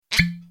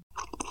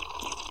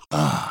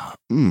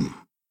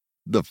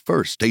The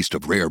first taste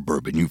of rare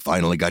bourbon you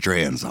finally got your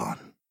hands on.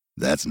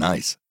 That's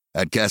nice.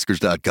 At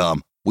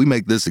Caskers.com, we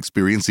make this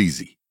experience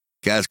easy.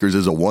 Caskers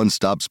is a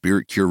one-stop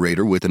spirit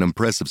curator with an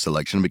impressive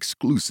selection of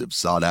exclusive,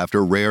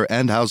 sought-after, rare,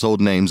 and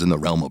household names in the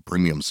realm of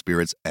premium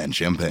spirits and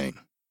champagne.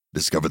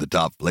 Discover the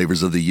top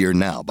flavors of the year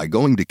now by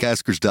going to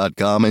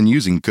Caskers.com and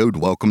using code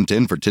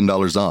WELCOME10 for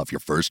 $10 off your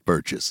first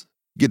purchase.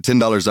 Get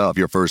 $10 off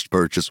your first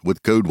purchase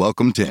with code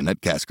WELCOME10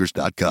 at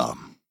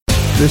Caskers.com.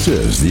 This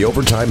is the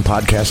Overtime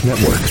Podcast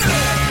Network.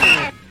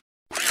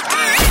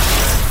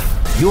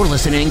 You're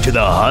listening to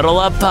the Huddle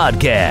Up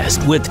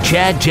Podcast with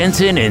Chad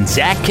Jensen and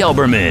Zach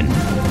Kelberman.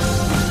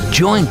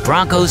 Join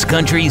Broncos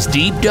Country's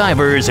deep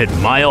divers at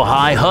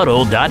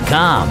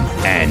milehighhuddle.com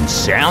and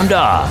sound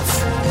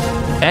off.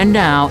 And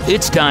now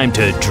it's time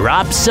to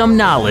drop some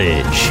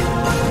knowledge.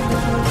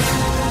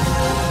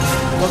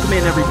 Welcome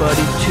in,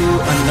 everybody, to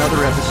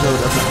another episode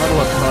of the Huddle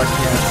Up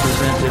Podcast,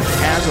 presented,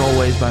 as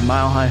always, by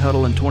Mile High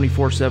Huddle and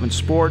 24/7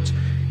 Sports,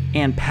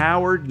 and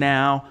powered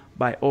now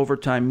by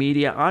Overtime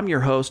Media. I'm your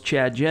host,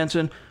 Chad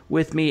Jensen.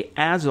 With me,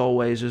 as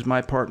always, is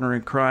my partner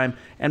in crime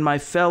and my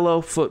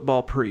fellow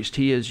football priest.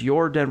 He is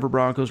your Denver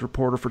Broncos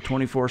reporter for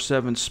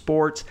 24/7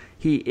 Sports.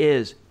 He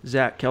is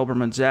Zach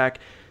Kelberman. Zach,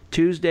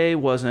 Tuesday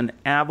was an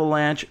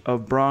avalanche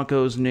of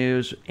Broncos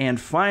news, and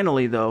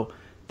finally, though,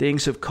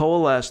 things have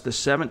coalesced. The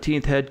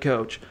 17th head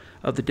coach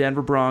of the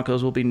Denver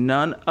Broncos will be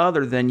none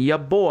other than ya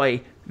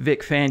boy,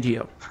 Vic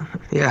Fangio.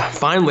 Yeah,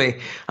 finally.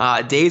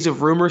 Days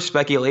of rumor,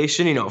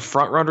 speculation,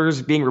 front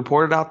runners being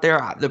reported out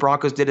there. The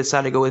Broncos did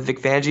decide to go with Vic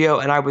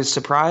Fangio, and I was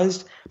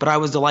surprised, but I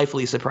was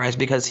delightfully surprised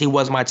because he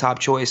was my top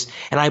choice,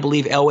 and I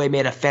believe Elway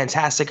made a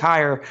fantastic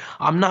hire.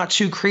 I'm not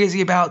too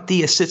crazy about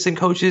the assistant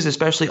coaches,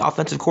 especially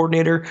offensive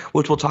coordinator,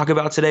 which we'll talk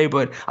about today,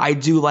 but I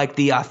do like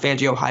the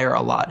Fangio hire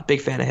a lot.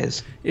 Big fan of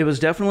his. It was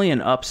definitely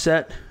an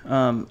upset.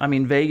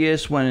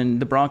 Vegas, when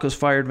the Broncos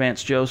fired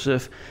Vance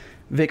Joseph,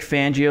 Vic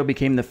Fangio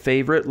became the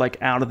favorite,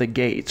 out of the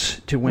gates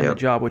to win the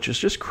job, which is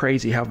just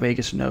crazy how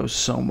Vegas knows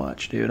so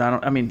much, dude.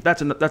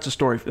 That's a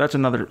story. That's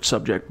another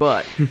subject.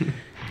 But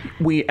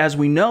as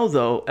we know,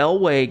 though,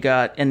 Elway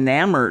got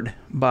enamored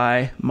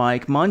by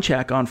Mike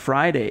Munchak on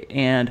Friday,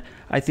 and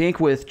I think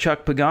with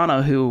Chuck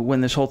Pagano, who,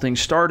 when this whole thing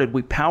started,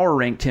 we power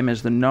ranked him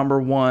as the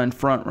number one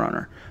front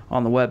runner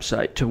on the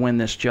website to win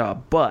this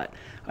job. But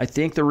I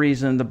think the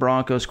reason the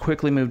Broncos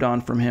quickly moved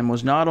on from him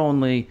was not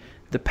only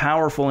the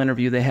powerful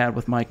interview they had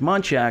with Mike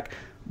Munchak,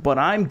 but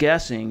I'm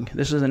guessing,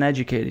 this is an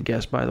educated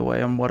guess, by the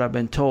way, on what I've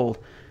been told,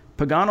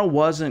 Pagano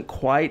wasn't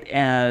quite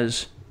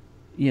as,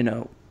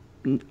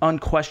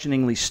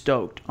 unquestioningly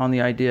stoked on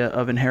the idea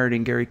of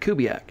inheriting Gary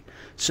Kubiak.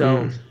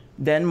 So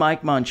then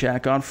Mike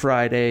Munchak on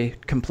Friday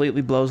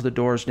completely blows the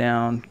doors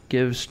down,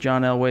 gives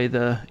John Elway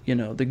the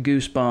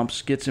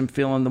goosebumps, gets him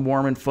feeling the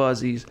warm and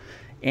fuzzies,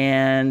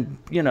 and,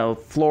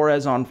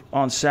 Flores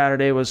on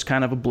Saturday was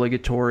kind of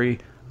obligatory.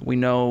 We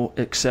know,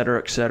 et cetera,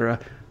 et cetera.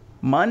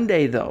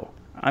 Monday, though,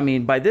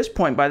 by this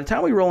point, by the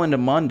time we roll into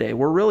Monday,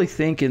 we're really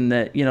thinking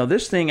that,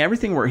 this thing,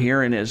 everything we're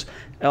hearing is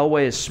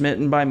Elway is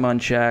smitten by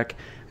Munchak,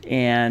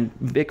 and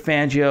Vic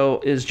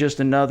Fangio is just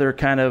another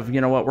kind of,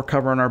 we're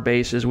covering our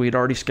bases. We had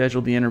already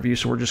scheduled the interview,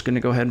 so we're just going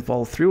to go ahead and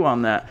follow through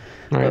on that.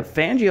 Right. But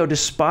Fangio,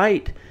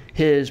 despite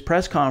his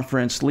press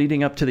conference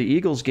leading up to the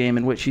Eagles game,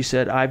 in which he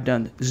said, I've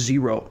done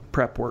zero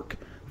prep work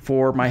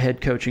for my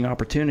head coaching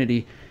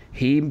opportunity,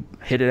 he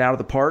hit it out of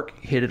the park,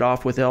 hit it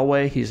off with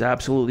Elway. He's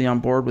absolutely on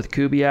board with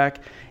Kubiak,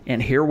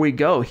 and here we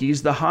go.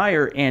 He's the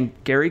hire, and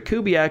Gary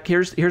Kubiak.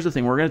 Here's the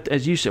thing. We're gonna,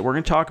 as you said, we're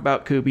gonna talk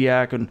about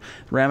Kubiak and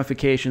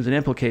ramifications and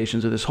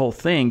implications of this whole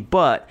thing.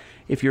 But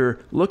if you're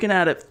looking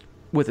at it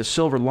with a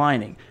silver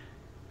lining,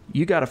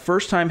 you got a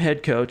first-time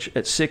head coach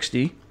at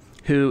 60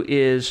 who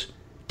is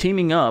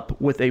teaming up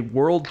with a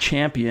world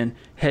champion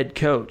head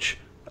coach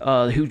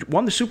who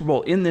won the Super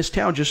Bowl in this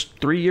town just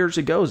 3 years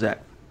ago, Zach.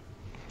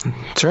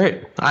 That's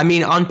right.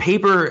 On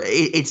paper,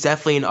 it's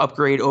definitely an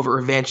upgrade over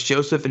Vance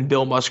Joseph and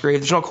Bill Musgrave.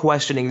 There's no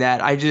questioning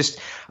that.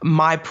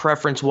 My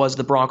preference was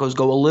the Broncos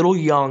go a little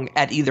young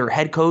at either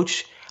head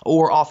coach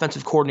or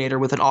offensive coordinator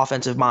with an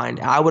offensive mind.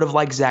 I would have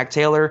liked Zach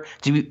Taylor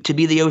to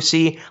be the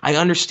OC. I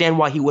understand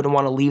why he wouldn't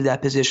want to leave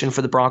that position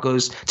for the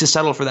Broncos to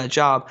settle for that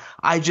job.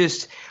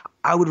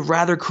 I would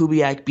rather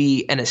Kubiak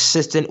be an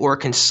assistant or a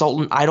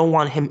consultant. I don't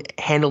want him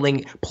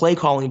handling play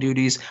calling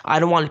duties. I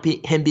don't want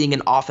him being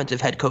an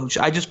offensive head coach.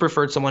 I just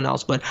preferred someone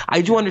else. But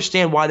I do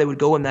understand why they would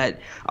go in that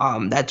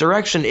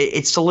direction.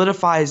 It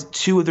solidifies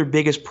two of their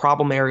biggest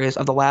problem areas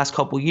of the last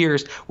couple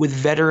years with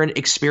veteran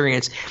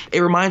experience. It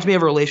reminds me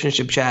of a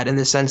relationship, Chad, in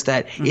the sense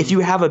that if you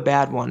have a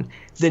bad one,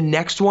 the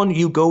next one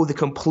you go the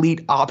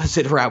complete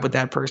opposite route with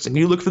that person.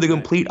 You look for the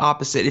complete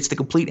opposite. It's the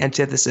complete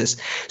antithesis.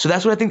 So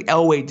that's what I think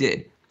Elway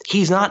did.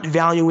 He's not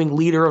valuing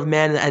leader of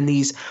men and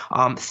these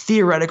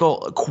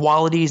theoretical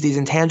qualities, these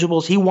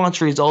intangibles. He wants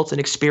results and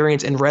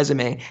experience and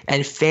resume,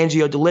 and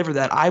Fangio delivered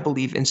that, I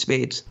believe, in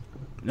spades.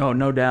 Oh,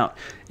 no doubt.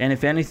 And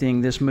if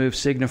anything, this move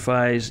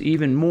signifies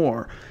even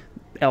more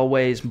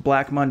Elway's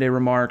Black Monday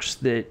remarks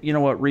that,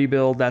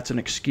 rebuild, that's an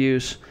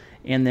excuse.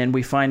 And then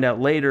we find out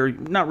later,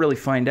 not really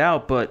find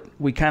out, but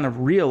we kind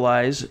of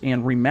realize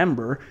and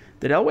remember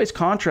that Elway's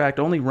contract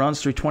only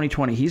runs through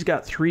 2020. He's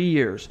got 3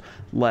 years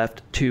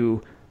left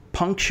to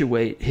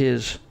punctuate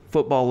his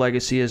football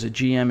legacy as a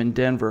GM in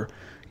Denver.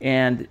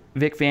 And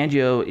Vic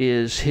Fangio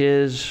is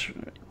his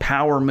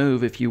power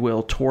move, if you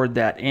will, toward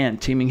that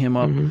end, teaming him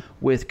up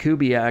with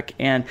Kubiak.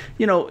 And,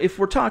 if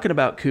we're talking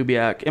about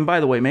Kubiak, and by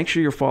the way, make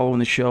sure you're following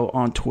the show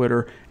on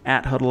Twitter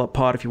at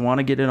HuddleUpPod. If you want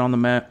to get in on the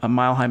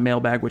Mile High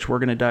Mailbag, which we're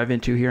going to dive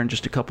into here in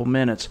just a couple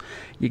minutes,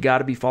 you got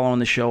to be following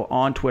the show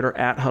on Twitter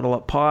at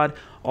HuddleUpPod.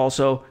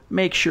 Also,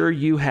 make sure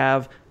you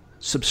have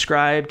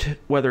subscribed,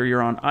 whether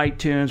you're on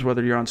iTunes,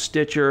 whether you're on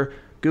Stitcher,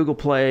 Google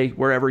Play,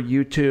 wherever,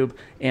 YouTube,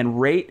 and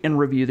rate and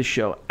review the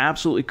show.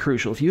 Absolutely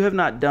crucial. If you have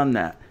not done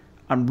that,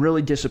 I'm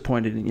really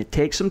disappointed in you.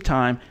 Take some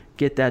time,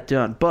 get that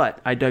done. But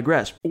I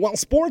digress. While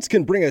sports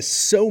can bring us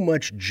so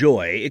much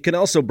joy, it can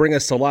also bring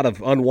us a lot of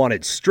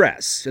unwanted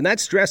stress. And that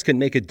stress can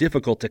make it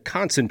difficult to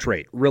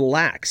concentrate,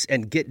 relax,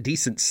 and get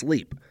decent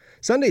sleep.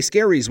 Sunday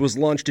Scaries was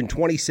launched in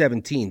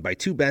 2017 by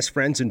two best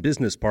friends and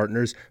business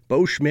partners,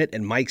 Bo Schmidt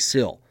and Mike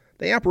Sill.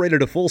 They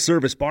operated a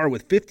full-service bar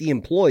with 50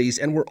 employees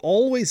and were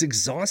always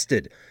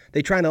exhausted.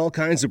 They tried all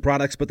kinds of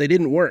products, but they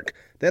didn't work.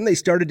 Then they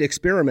started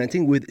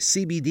experimenting with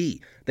CBD.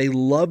 They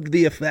loved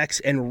the effects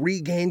and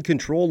regained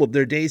control of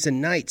their days and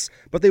nights,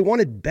 but they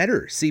wanted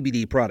better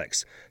CBD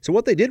products. So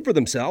what they did for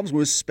themselves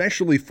was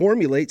specially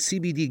formulate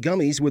CBD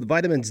gummies with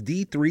vitamins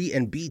D3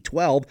 and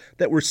B12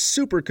 that were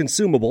super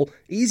consumable,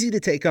 easy to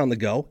take on the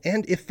go,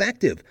 and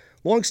effective.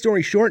 Long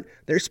story short,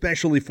 their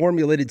specially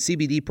formulated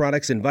CBD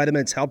products and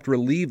vitamins helped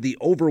relieve the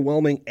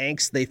overwhelming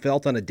angst they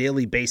felt on a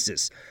daily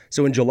basis.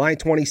 So in July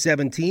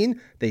 2017,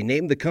 they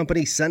named the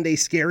company Sunday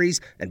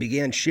Scaries and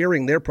began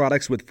sharing their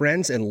products with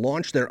friends and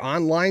launched their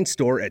online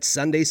store at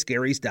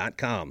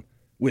sundayscaries.com.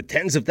 With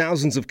tens of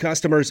thousands of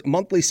customers,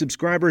 monthly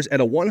subscribers,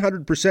 and a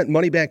 100%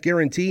 money-back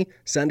guarantee,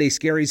 Sunday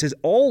Scaries has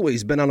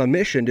always been on a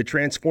mission to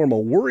transform a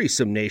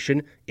worrisome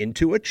nation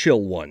into a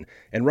chill one.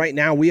 And right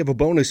now, we have a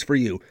bonus for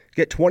you.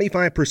 Get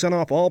 25%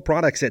 off all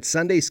products at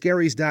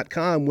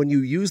sundayscaries.com when you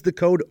use the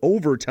code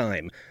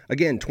OVERTIME.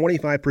 Again,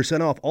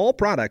 25% off all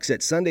products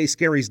at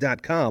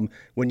sundayscaries.com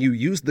when you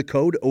use the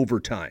code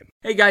OVERTIME.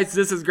 Hey guys,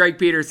 this is Greg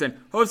Peterson,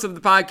 host of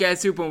the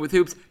podcast Hoopin' with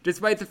Hoops.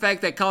 Despite the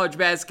fact that college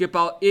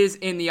basketball is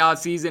in the off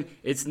season,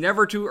 it's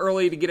never too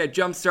early to get a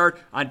jump start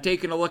on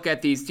taking a look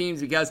at these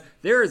teams because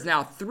there is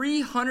now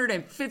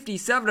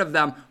 357 of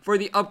them for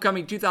the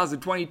upcoming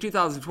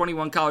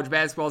 2020-2021 college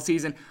basketball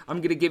season. I'm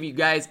going to give you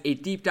guys a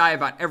deep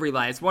dive on every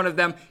last one of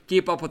them,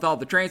 keep up with all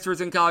the transfers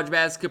in college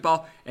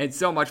basketball, and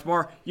so much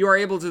more. You are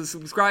able to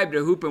subscribe to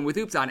Hoopin' with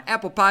Hoops on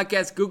Apple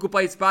Podcasts, Google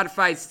Play,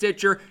 Spotify,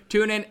 Stitcher,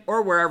 TuneIn,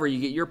 or wherever you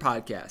get your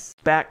podcasts.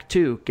 Back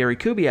to Gary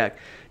Kubiak.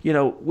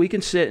 We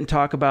can sit and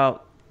talk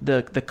about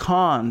the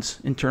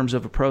cons in terms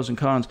of pros and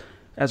cons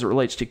as it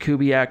relates to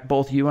Kubiak.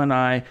 Both you and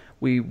I,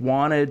 we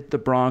wanted the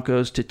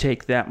Broncos to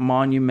take that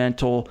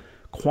monumental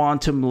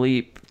quantum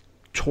leap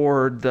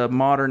toward the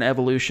modern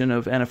evolution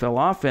of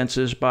NFL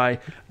offenses by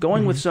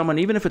going with someone,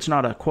 even if it's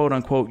not a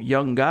quote-unquote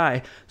young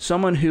guy,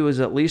 someone who is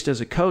at least as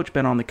a coach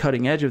been on the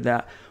cutting edge of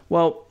that.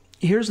 Well,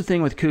 here's the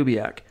thing with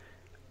Kubiak.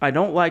 I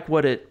don't like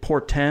what it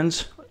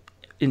portends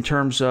in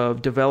terms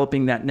of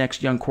developing that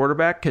next young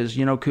quarterback because,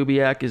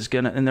 Kubiak is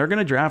going to, and they're going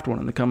to draft one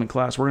in the coming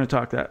class. We're going to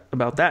talk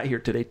about that here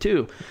today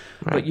too.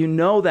 Right.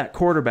 But that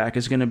quarterback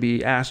is going to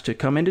be asked to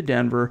come into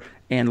Denver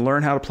and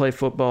learn how to play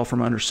football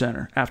from under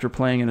center. After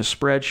playing in a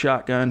spread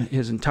shotgun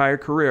his entire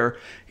career,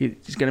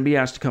 he's going to be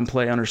asked to come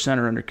play under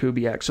center under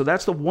Kubiak. So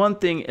that's the one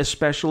thing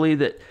especially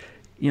that,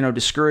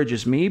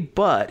 discourages me.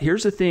 But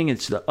here's the thing,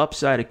 it's the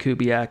upside of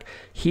Kubiak.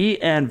 He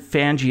and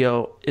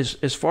Fangio,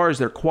 as far as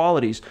their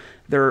qualities,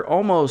 they're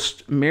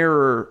almost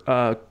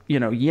mirror,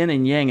 yin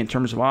and yang in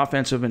terms of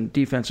offensive and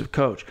defensive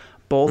coach.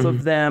 Both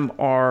of them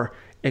are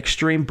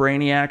extreme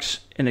brainiacs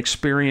and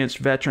experienced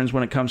veterans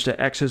when it comes to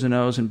X's and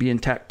O's and being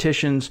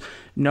tacticians,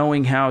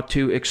 knowing how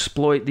to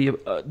exploit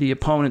the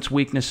opponent's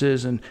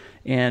weaknesses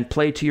and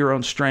play to your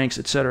own strengths,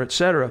 et cetera, et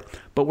cetera.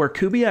 But where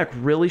Kubiak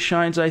really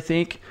shines, I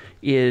think,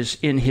 is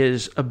in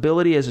his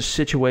ability as a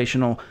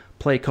situational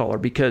play caller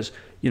because,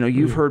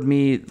 you've heard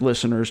me,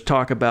 listeners,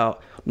 talk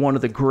about one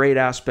of the great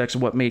aspects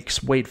of what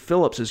makes Wade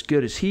Phillips as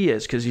good as he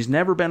is, because he's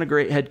never been a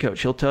great head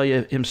coach. He'll tell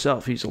you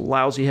himself he's a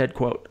lousy head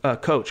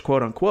coach,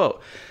 quote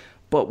unquote.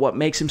 But what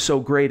makes him so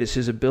great is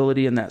his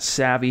ability and that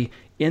savvy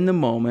in the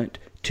moment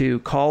to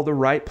call the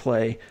right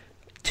play,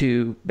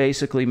 to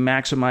basically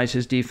maximize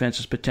his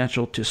defense's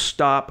potential to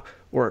stop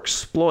or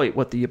exploit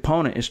what the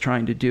opponent is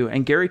trying to do.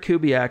 And Gary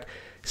Kubiak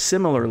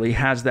similarly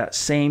has that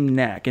same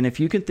knack. And if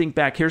you can think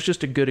back, here's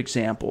just a good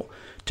example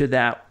to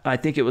that. I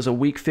think it was a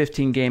Week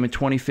 15 game in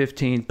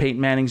 2015. Peyton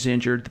Manning's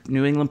injured. The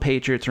New England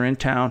Patriots are in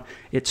town.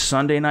 It's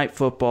Sunday Night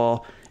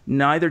Football.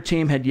 Neither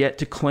team had yet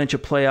to clinch a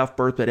playoff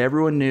berth, but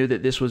everyone knew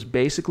that this was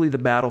basically the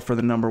battle for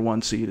the number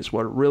 1 seed is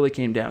what it really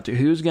came down to.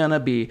 Who's going to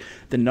be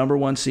the number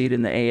 1 seed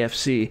in the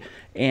AFC?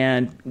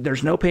 And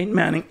there's no Peyton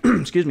Manning.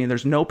 Excuse me.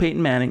 There's no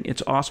Peyton Manning.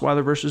 It's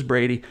Osweiler versus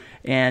Brady.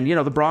 And,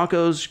 the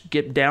Broncos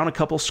get down a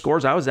couple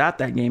scores. I was at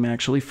that game,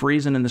 actually,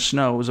 freezing in the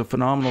snow. It was a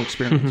phenomenal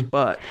experience.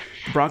 But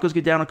the Broncos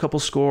get down a couple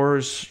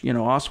scores.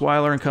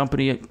 Osweiler and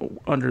company,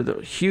 under the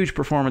huge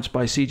performance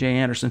by C.J.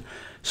 Anderson,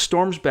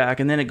 storms back,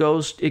 and then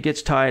it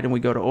gets tied, and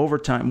we go to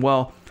overtime.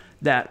 Well,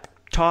 that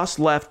toss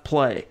left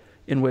play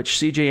in which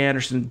C.J.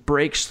 Anderson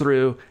breaks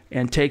through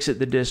and takes it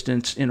the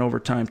distance in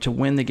overtime to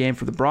win the game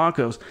for the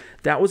Broncos,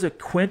 that was a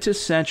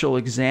quintessential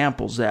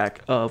example,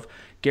 Zach, of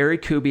Gary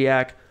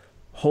Kubiak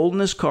holding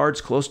his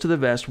cards close to the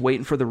vest,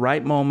 waiting for the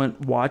right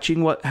moment,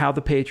 watching how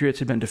the Patriots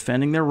had been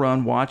defending their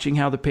run, watching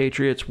how the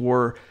Patriots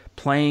were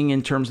playing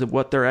in terms of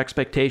what their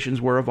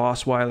expectations were of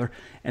Osweiler,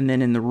 and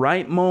then in the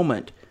right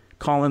moment,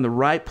 calling the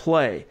right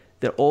play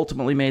that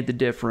ultimately made the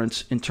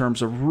difference in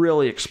terms of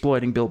really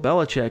exploiting Bill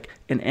Belichick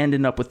and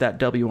ending up with that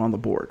W on the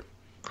board.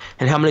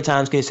 And how many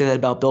times can you say that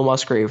about Bill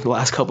Musgrave the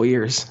last couple of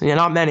years? Yeah,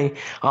 not many.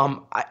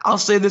 I'll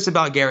say this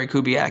about Gary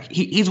Kubiak.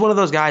 He's one of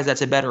those guys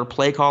that's a better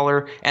play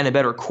caller and a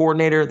better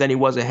coordinator than he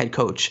was a head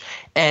coach.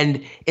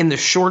 And in the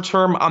short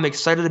term, I'm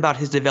excited about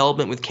his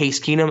development with Case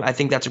Keenum. I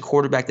think that's a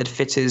quarterback that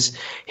fits his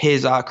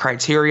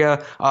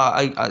criteria.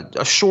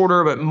 A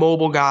shorter but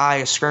mobile guy,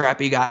 a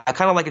scrappy guy,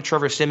 kind of like a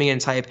Trevor Siemian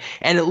type.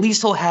 And at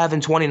least he'll have in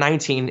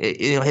 2019,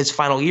 his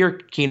final year,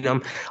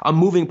 Keenum, a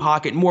moving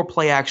pocket, more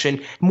play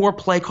action, more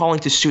play calling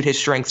to suit his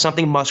strength,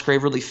 something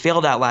Musgrave really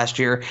failed at last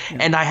year. Yeah.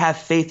 And I have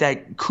faith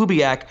that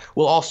Kubiak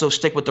will also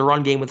stick with the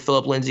run game with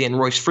Phillip Lindsay and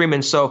Royce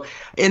Freeman. So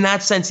in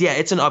that sense, yeah,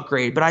 it's an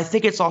upgrade. But I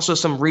think it's also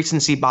some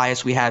recency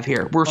bias we have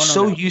here. We're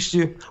so used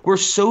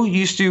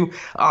to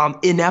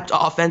inept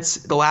offense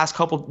the last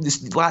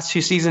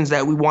 2 seasons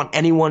that we want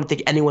anyone to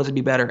think anyone to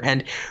be better.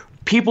 And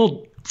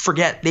people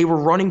forget they were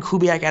running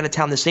Kubiak out of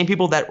town. The same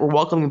people that were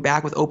welcoming him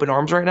back with open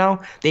arms right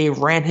now, they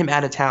ran him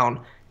out of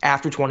town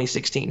after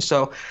 2016.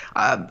 So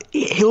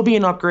he'll be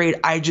an upgrade.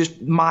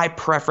 My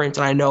preference,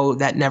 and I know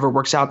that never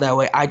works out that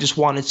way, I just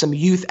wanted some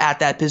youth at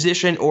that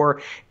position,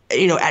 or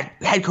at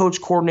head coach,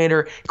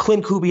 coordinator.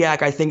 Clint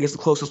Kubiak, I think, is the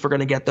closest we're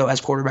going to get, though,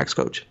 as quarterback's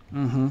coach.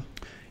 Mm-hmm.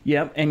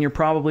 Yep, and you're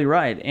probably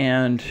right.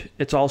 And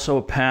it's also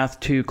a path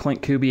to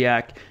Clint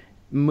Kubiak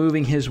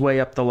moving his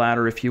way up the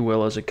ladder, if you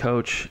will, as a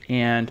coach.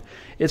 And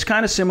it's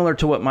kind of similar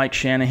to what Mike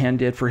Shanahan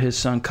did for his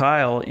son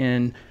Kyle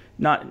in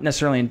not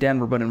necessarily in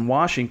Denver, but in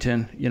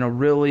Washington,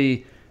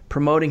 really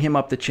promoting him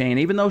up the chain.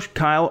 Even though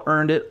Kyle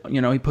earned it,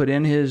 he put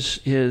in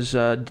his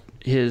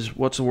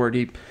what's the word?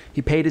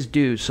 He paid his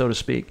dues, so to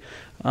speak.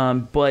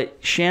 But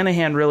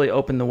Shanahan really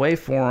opened the way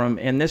for him,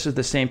 and this is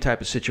the same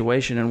type of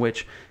situation in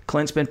which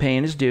Clint's been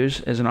paying his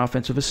dues as an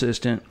offensive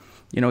assistant.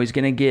 He's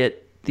going to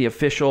get the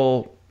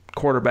official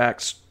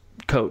quarterback's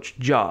coach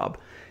job.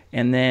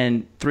 And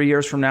then 3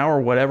 years from now,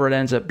 or whatever it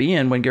ends up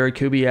being, when Gary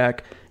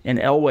Kubiak and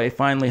Elway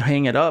finally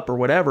hang it up or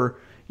whatever,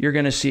 you're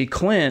going to see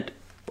Clint,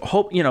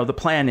 the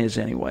plan is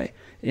anyway,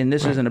 and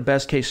this is in a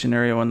best-case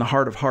scenario in the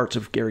heart of hearts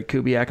of Gary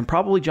Kubiak, and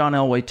probably John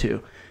Elway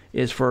too,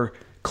 is for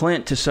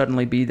Clint to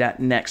suddenly be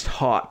that next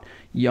hot,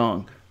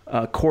 young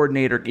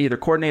coordinator, either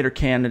coordinator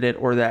candidate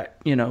or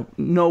that,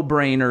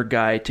 no-brainer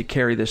guy to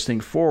carry this thing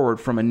forward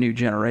from a new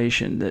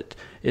generation that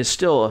is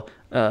still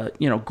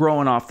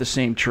growing off the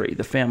same tree,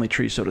 the family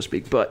tree, so to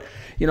speak. But,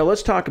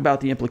 let's talk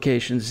about the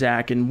implications,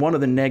 Zach. And one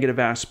of the negative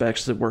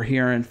aspects that we're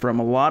hearing from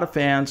a lot of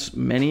fans,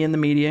 many in the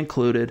media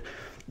included,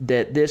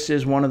 that this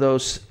is one of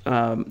those,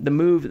 the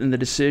move and the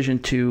decision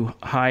to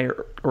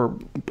hire, or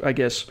I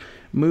guess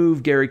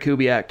move Gary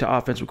Kubiak to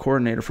offensive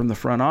coordinator from the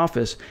front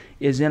office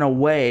is in a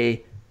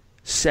way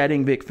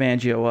setting Vic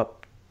Fangio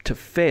up to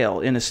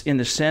fail in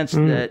the sense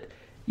that,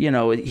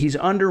 he's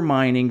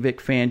undermining Vic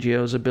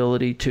Fangio's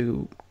ability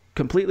to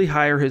completely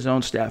hire his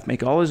own staff,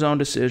 make all his own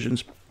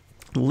decisions,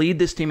 lead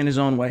this team in his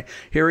own way.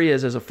 Here he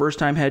is as a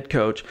first-time head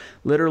coach,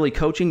 literally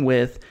coaching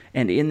with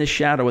and in the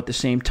shadow at the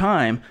same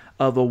time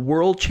of a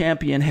world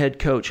champion head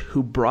coach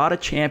who brought a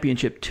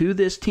championship to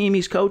this team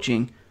he's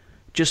coaching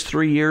just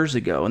 3 years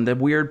ago, and the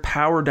weird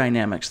power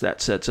dynamics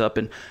that sets up.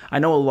 And I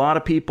know a lot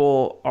of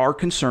people are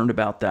concerned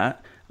about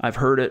that. I've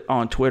heard it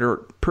on Twitter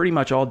pretty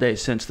much all day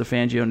since the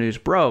Fangio news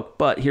broke.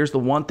 But here's the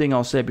one thing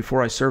I'll say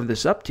before I serve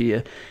this up to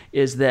you,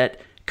 is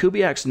that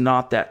Kubiak's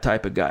not that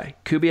type of guy.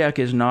 Kubiak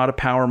is not a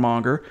power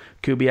monger.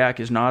 Kubiak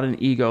is not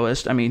an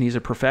egoist. I mean, he's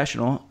a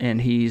professional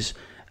and he's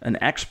an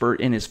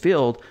expert in his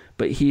field,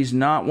 but he's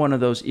not one of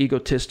those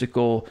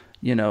egotistical,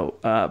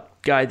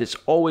 guy that's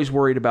always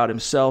worried about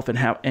himself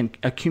and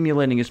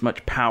accumulating as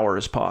much power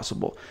as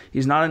possible.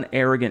 He's not an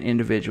arrogant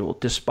individual.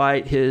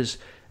 Despite his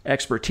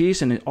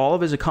expertise and all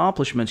of his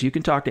accomplishments, you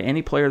can talk to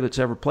any player that's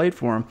ever played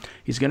for him.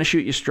 He's going to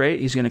shoot you straight.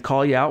 He's going to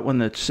call you out when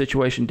the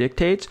situation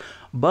dictates.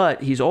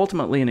 But he's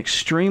ultimately an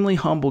extremely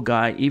humble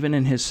guy, even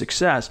in his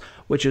success,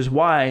 which is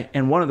why,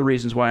 and one of the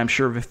reasons why I'm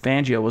sure Vic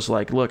Fangio was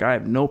like, look, I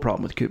have no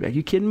problem with Kubiak.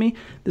 You kidding me?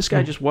 This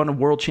guy just won a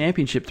world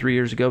championship 3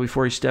 years ago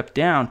before he stepped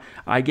down.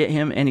 I get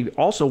him, and he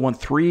also won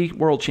 3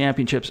 world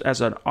championships as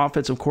an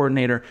offensive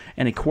coordinator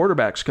and a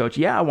quarterbacks coach.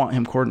 Yeah, I want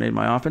him coordinating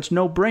my offense.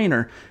 No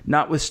brainer,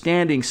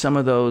 notwithstanding some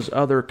of those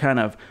other kind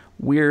of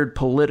weird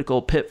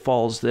political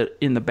pitfalls that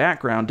in the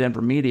background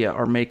Denver media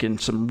are making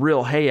some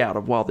real hay out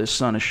of while this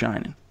sun is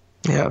shining.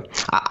 Yeah,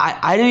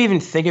 I didn't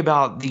even think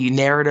about the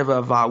narrative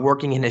of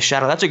working in his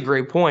shadow. That's a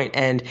great point.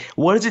 And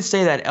what does it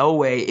say that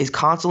Elway is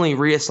constantly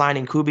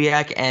reassigning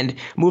Kubiak and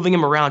moving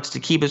him around to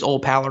keep his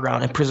old pal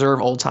around and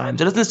preserve old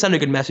times? It doesn't send a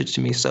good message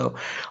to me. So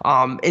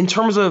in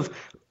terms of,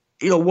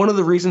 one of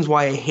the reasons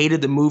why I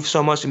hated the move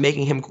so much and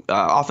making him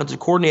offensive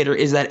coordinator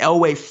is that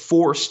Elway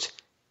forced,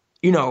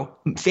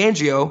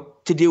 Fangio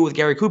to deal with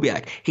Gary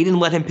Kubiak. He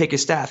didn't let him pick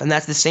his staff, and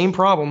that's the same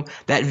problem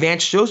that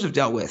Vance Joseph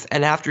dealt with.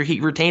 And after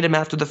he retained him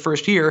after the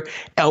first year,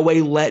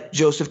 Elway let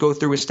Joseph go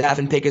through his staff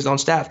and pick his own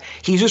staff.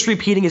 He's just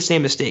repeating his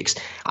same mistakes.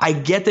 I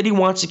get that he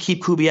wants to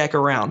keep Kubiak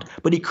around,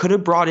 but he could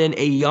have brought in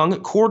a young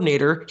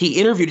coordinator. He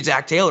interviewed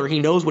Zach Taylor.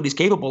 He knows what he's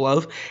capable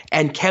of,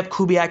 and kept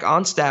Kubiak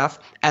on staff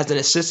as an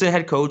assistant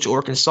head coach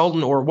or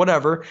consultant or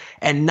whatever,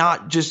 and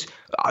not just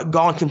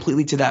gone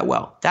completely to that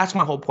well. That's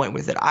my whole point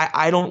with it.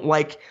 I don't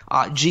like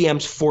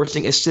GMs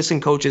forcing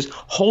assistant coaches,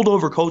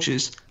 holdover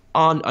coaches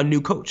on a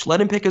new coach.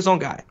 Let him pick his own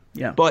guy.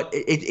 Yeah. But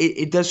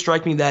it does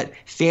strike me that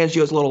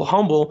Fangio is a little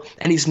humble,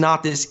 and he's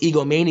not this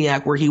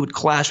egomaniac where he would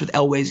clash with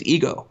Elway's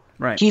ego.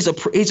 Right. He's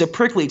a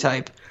prickly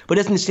type, but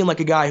doesn't seem like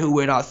a guy who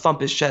would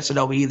thump his chest at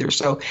Elway either.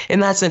 So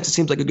in that sense, it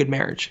seems like a good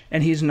marriage.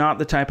 And he's not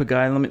the type of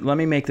guy. Let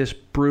me make this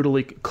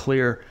brutally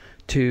clear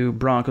to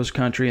Broncos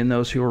country and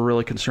those who are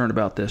really concerned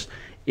about this.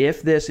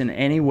 If this in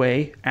any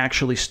way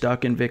actually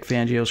stuck in Vic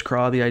Fangio's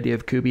craw, the idea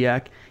of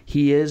Kubiak,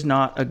 he is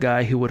not a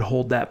guy who would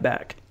hold that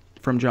back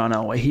from John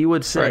Elway. He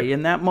would say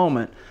in that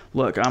moment,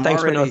 look, I'm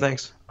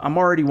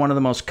already one of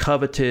the most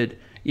coveted,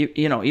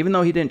 even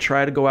though he didn't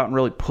try to go out and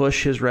really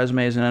push his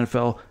resume as an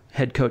NFL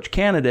head coach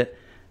candidate,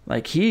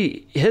 like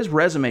his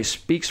resume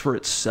speaks for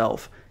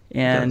itself.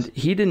 And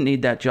he didn't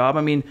need that job.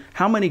 I mean,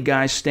 how many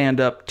guys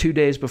stand up 2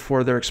 days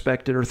before they're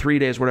expected, or 3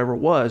 days, whatever it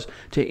was,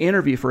 to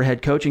interview for a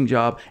head coaching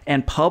job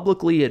and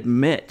publicly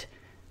admit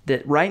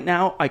that right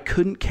now I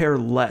couldn't care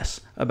less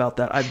about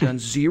that. I've done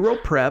zero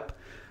prep.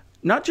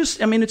 Not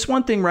just, it's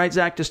one thing, right,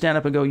 Zach, to stand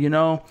up and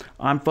go,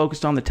 I'm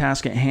focused on the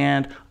task at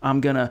hand.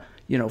 I'm going to,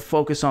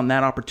 focus on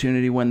that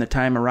opportunity when the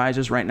time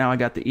arises. Right now I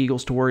got the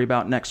Eagles to worry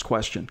about. Next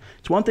question.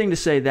 It's one thing to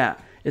say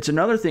that. It's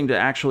another thing to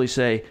actually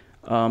say,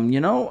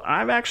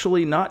 I've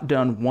actually not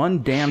done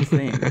one damn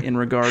thing in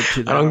regard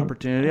to that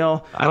opportunity.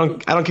 I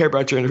don't care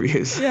about your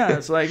interviews. Yeah,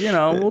 it's like,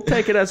 we'll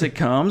take it as it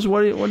comes.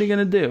 What are you going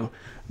to do?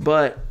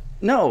 But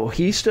no,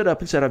 he stood up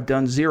and said, I've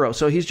done zero.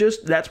 So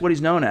that's what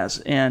he's known as.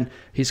 And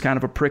he's kind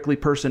of a prickly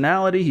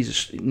personality.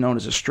 He's known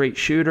as a straight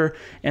shooter.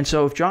 And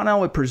so if John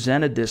Elway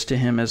presented this to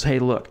him as, hey,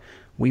 look,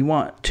 we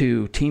want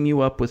to team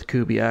you up with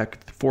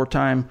Kubiak,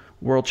 4-time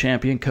world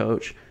champion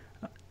coach,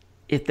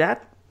 if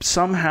that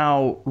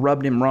somehow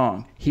rubbed him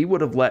wrong, he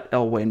would have let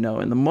Elway know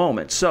in the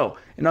moment. So,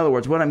 in other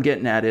words, what I'm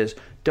getting at is,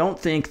 don't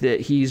think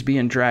that he's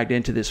being dragged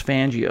into this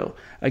Fangio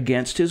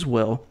against his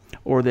will,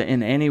 or that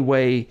in any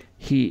way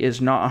he is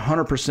not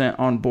 100%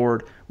 on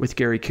board with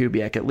Gary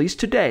Kubiak. At least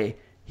today,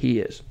 he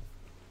is.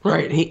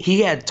 Right.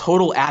 He had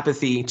total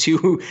apathy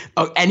to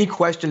any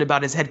question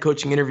about his head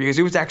coaching interviews.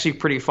 It was actually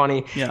pretty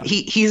funny. Yeah.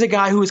 He's a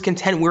guy who was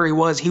content where he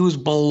was. He was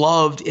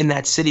beloved in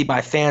that city by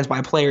fans,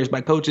 by players,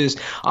 by coaches.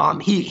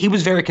 He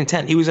was very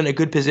content. He was in a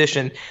good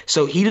position.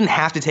 So he didn't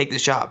have to take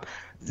this job.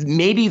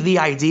 Maybe the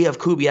idea of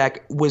Kubiak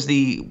was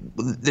the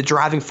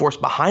driving force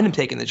behind him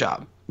taking the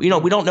job. We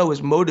don't know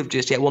his motive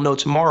just yet. We'll know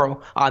tomorrow,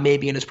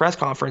 maybe in his press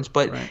conference.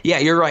 But yeah,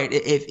 you're right.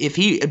 If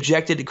he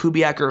objected to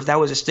Kubiak, or if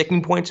that was a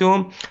sticking point to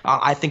him,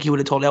 I think he would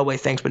have told Elway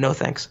thanks, but no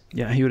thanks.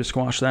 Yeah, he would have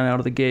squashed that out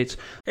of the gates.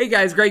 Hey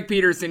guys, Greg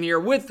Peterson here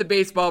with the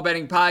Baseball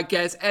Betting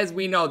Podcast. As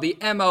we know, the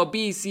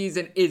MLB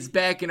season is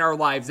back in our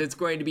lives. It's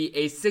going to be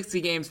a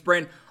 60-game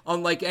sprint,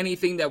 unlike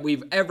anything that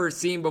we've ever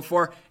seen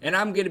before. And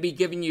I'm going to be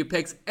giving you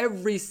picks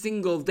every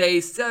single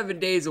day, 7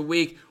 days a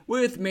week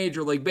with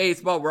Major League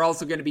Baseball. We're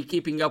also going to be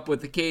keeping up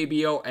with the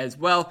KBO as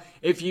well.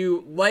 If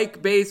you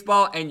like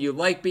baseball and you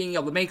like being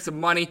able to make some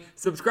money,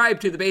 subscribe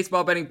to the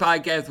Baseball Betting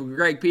Podcast with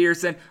Greg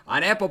Peterson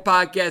on Apple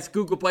Podcasts,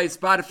 Google Play,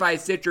 Spotify,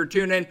 Stitcher,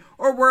 TuneIn,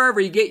 or wherever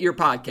you get your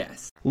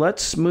podcasts.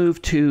 Let's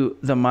move to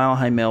the Mile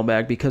High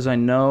Mailbag, because I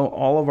know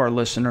all of our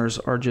listeners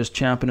are just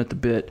champing at the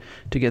bit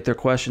to get their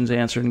questions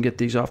answered and get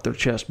these off their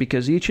chest,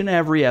 because each and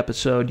every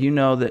episode, you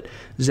know that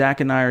Zach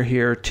and I are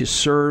here to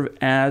serve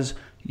as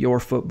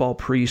your football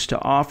priest,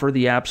 to offer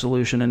the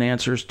absolution and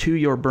answers to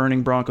your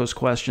burning Broncos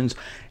questions.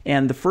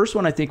 And the first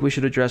one I think we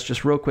should address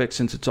just real quick,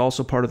 since it's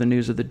also part of the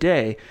news of the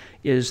day,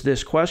 is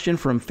this question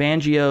from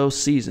Fangio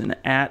Season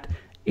at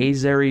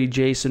Azari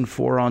Jason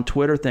 4 on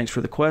Twitter. Thanks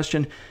for the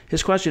question.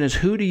 His question is,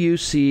 who do you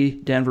see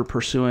Denver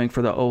pursuing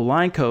for the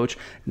O-line coach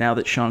now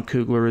that Sean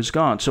Kugler is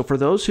gone? So for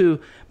those who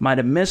might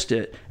have missed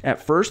it,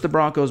 at first the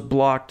Broncos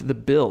blocked the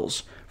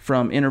Bills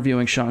from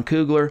interviewing Sean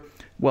Kugler.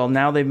 Well,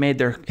 now they've made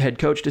their head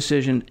coach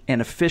decision,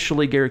 and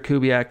officially Gary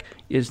Kubiak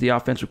is the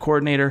offensive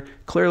coordinator.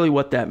 Clearly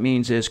what that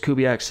means is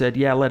Kubiak said,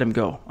 yeah, let him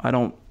go. I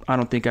don't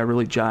think I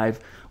really jive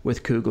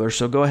with Kugler,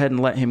 so go ahead and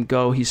let him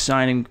go. He's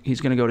going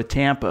to go to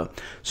Tampa.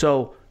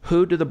 So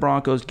who do the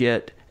Broncos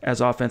get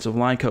as offensive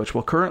line coach?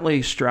 Well,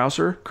 currently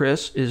Strausser,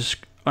 Chris, is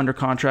under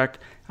contract.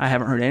 I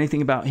haven't heard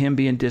anything about him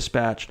being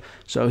dispatched.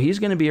 So he's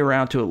going to be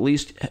around to at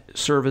least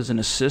serve as an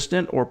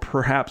assistant or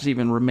perhaps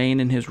even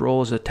remain in his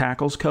role as a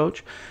tackles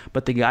coach.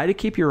 But the guy to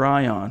keep your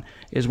eye on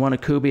is one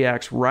of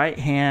Kubiak's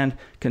right-hand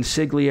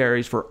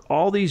consiglieres for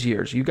all these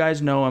years. You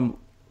guys know him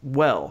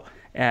well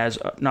as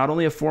not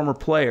only a former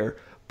player,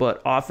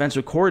 but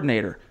offensive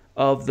coordinator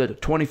of the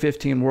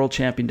 2015 world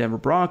champion Denver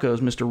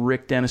Broncos, Mr.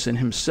 Rick Dennison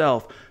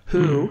himself,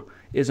 who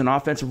is an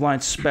offensive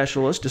line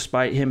specialist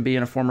despite him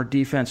being a former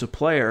defensive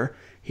player.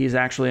 He's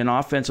actually an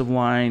offensive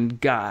line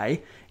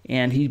guy,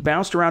 and he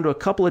bounced around to a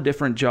couple of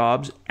different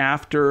jobs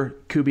after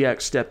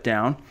Kubiak stepped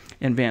down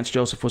and Vance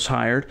Joseph was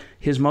hired.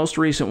 His most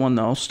recent one,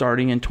 though,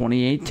 starting in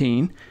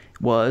 2018,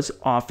 was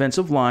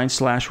offensive line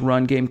 /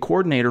 run game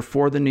coordinator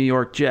for the New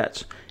York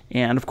Jets.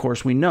 And, of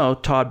course, we know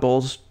Todd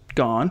Bowles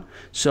gone,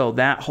 so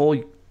that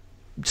whole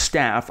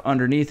staff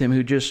underneath him,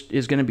 who just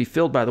is going to be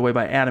filled, by the way,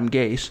 by Adam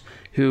Gase,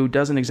 who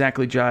doesn't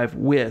exactly jive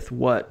with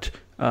what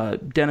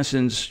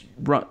Dennison's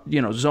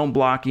zone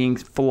blocking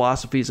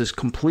philosophies is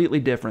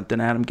completely different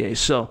than Adam Gase.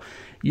 So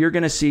you're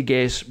going to see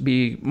Gase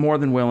be more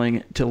than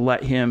willing to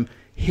let him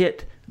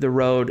hit the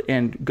road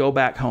and go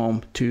back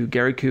home to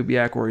Gary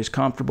Kubiak, where he's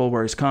comfortable,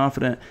 where he's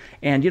confident.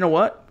 And you know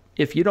what?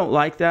 If you don't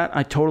like that,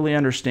 I totally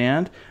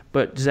understand.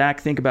 But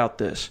Zach, think about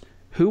this.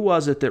 Who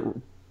was it that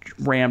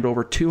rammed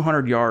over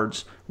 200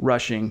 yards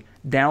rushing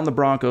down the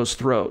Broncos'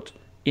 throat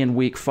in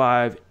Week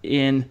 5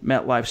 in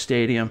MetLife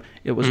Stadium?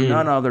 It was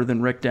none other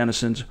than Rick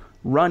Dennison's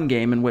run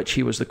game, in which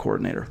he was the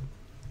coordinator.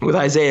 With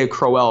Isaiah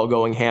Crowell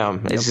going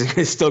ham.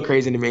 It's still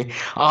crazy to me.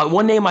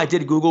 One name I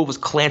did Google was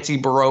Clancy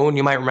Barone.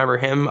 You might remember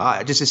him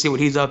just to see what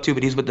he's up to,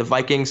 but he's with the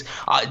Vikings.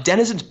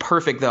 Dennison's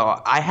perfect, though.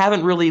 I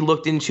haven't really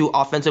looked into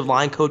offensive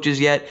line coaches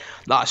yet.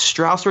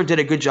 Strausser did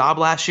a good job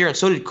last year, and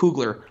so did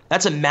Kugler.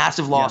 That's a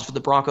massive loss for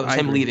the Broncos,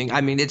 him leaving. I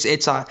mean, he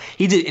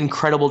did an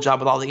incredible job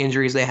with all the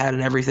injuries they had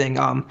and everything.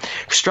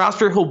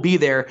 Strausser, he'll be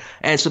there,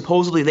 and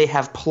supposedly they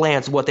have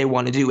plans what they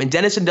want to do. And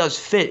Dennison does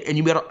fit, and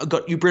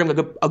you bring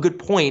a good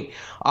point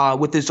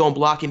with the zone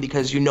blocking,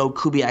 because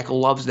Kubiak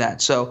loves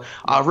that. So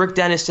Rick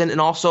Dennison,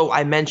 and also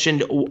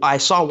I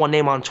saw one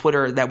name on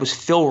Twitter that was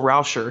Phil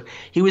Rauscher.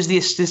 He was the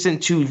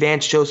assistant to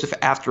Vance Joseph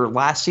after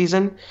last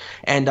season,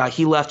 and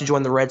he left to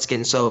join the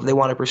Redskins. So if they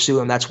want to pursue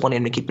him, that's one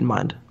name to keep in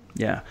mind.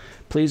 Yeah.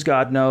 Please,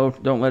 God, no.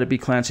 Don't let it be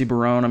Clancy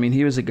Barone. I mean,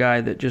 he was a guy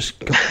that just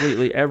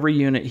completely, every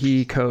unit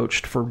he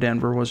coached for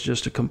Denver was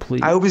just a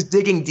complete... I was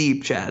digging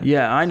deep, Chad.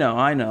 Yeah, I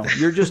know.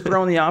 You're just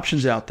throwing the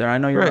options out there. I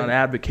know you're not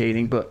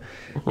advocating, but...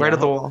 Right at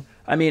the wall.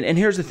 I mean, and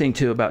here's the thing,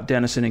 too, about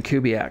Dennison and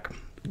Kubiak.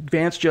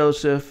 Vance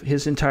Joseph,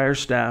 his entire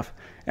staff,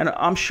 and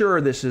I'm sure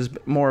this is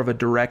more of a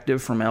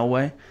directive from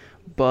Elway,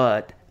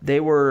 but they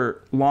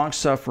were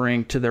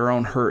long-suffering to their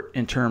own hurt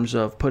in terms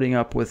of putting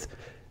up with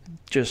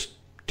just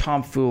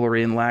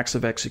tomfoolery and lacks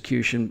of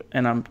execution.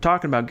 And I'm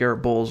talking about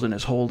Garrett Bowles and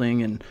his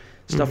holding and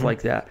stuff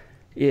like that.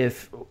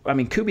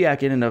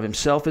 Kubiak in and of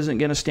himself isn't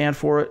going to stand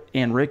for it,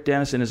 and Rick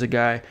Dennison is a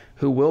guy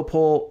who will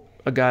pull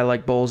a guy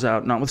like Bowles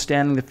out,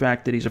 notwithstanding the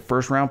fact that he's a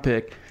first-round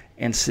pick,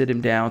 and sit him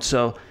down.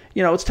 So,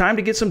 it's time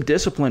to get some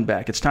discipline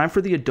back. It's time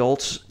for the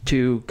adults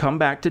to come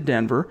back to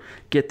Denver,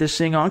 get this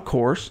thing on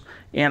course,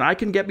 and I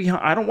can get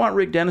behind. I don't want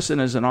Rick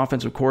Dennison as an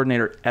offensive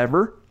coordinator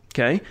ever,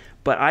 okay?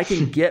 But I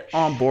can get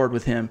on board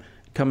with him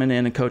coming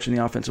in and coaching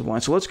the offensive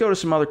line. So let's go to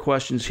some other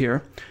questions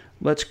here.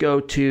 Let's go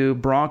to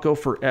Bronco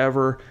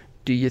Forever.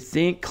 Do you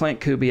think Clint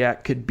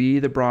Kubiak could be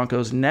the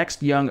Broncos'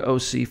 next young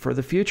OC for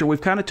the future? We've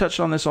kind of touched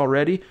on this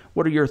already.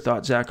 What are your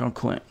thoughts, Zach, on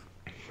Clint?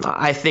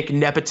 I think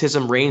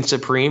nepotism reigns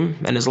supreme,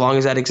 and as long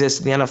as that exists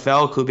in the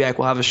NFL, Kubiak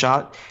will have a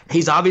shot.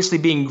 He's obviously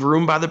being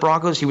groomed by the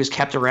Broncos. He was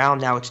kept around.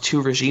 Now it's 2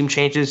 regime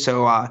changes,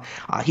 so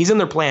he's in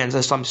their plans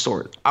of some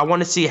sort. I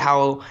want to see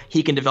how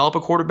he can develop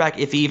a quarterback,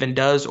 if he even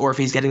does, or if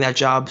he's getting that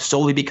job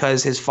solely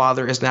because his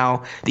father is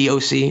now the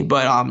OC.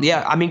 But,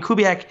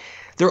 Kubiak,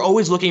 they're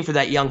always looking for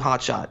that young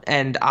hotshot,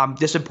 and I'm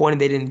disappointed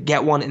they didn't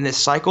get one in this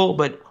cycle,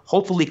 but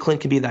hopefully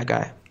Clint can be that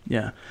guy.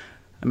 Yeah.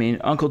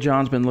 Uncle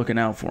John's been looking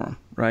out for him,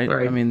 right?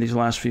 These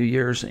last few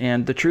years.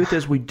 And the truth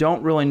is we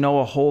don't really know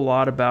a whole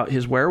lot about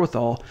his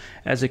wherewithal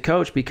as a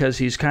coach, because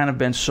he's kind of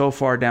been so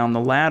far down the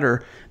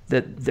ladder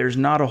that there's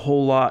not a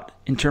whole lot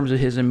in terms of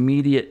his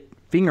immediate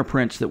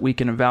fingerprints that we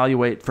can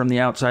evaluate from the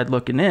outside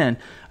looking in.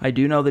 I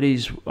do know that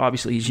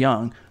he's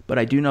young, but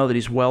I do know that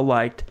he's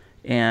well-liked,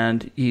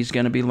 and he's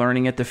going to be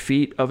learning at the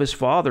feet of his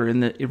father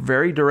in the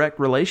very direct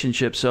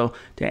relationship. So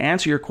to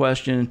answer your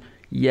question,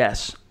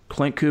 yes,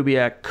 Clint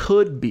Kubiak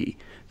could be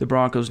the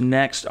Broncos'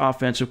 next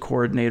offensive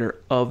coordinator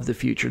of the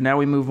future. Now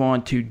we move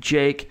on to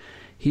Jake.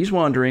 He's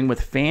wondering,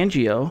 with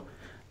Fangio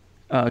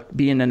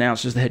being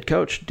announced as the head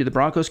coach, do the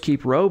Broncos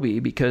keep Roby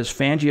because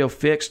Fangio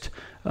fixed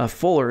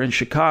Fuller in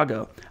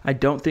Chicago? I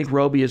don't think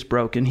Roby is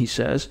broken, he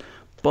says,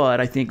 but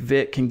I think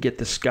Vic can get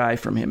the sky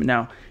from him.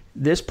 Now,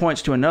 this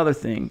points to another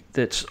thing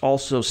that's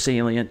also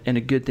salient and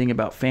a good thing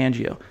about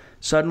Fangio.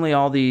 Suddenly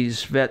all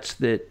these vets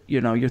that,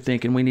 you're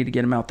thinking we need to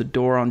get them out the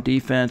door on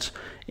defense,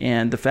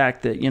 and the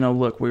fact that,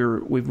 look,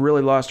 we've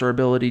really lost our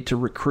ability to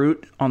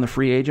recruit on the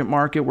free agent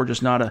market. We're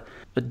just not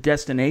a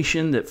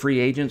destination that free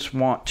agents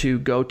want to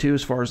go to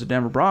as far as the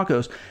Denver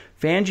Broncos.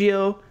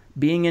 Fangio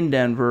being in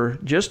Denver,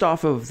 just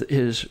off of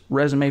his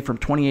resume from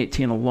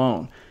 2018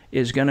 alone,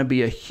 is going to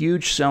be a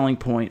huge selling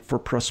point for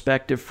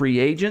prospective free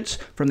agents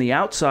from the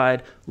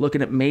outside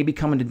looking at maybe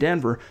coming to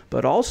Denver,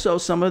 but also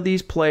some of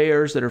these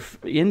players that are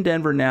in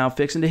Denver now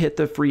fixing to hit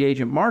the free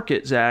agent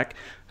market, Zach,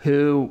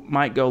 who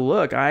might go,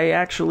 look, I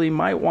actually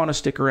might want to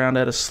stick around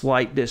at a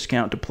slight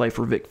discount to play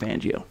for Vic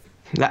Fangio.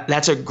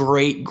 That's a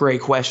great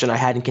question. I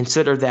hadn't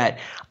considered that.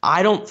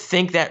 I don't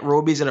think that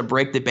Roby's going to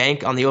break the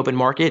bank on the open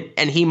market,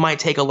 and he might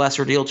take a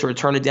lesser deal to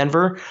return to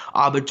Denver.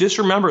 But just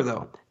remember,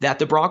 though, that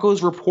the Broncos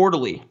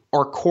reportedly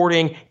are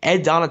courting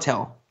Ed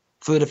Donatel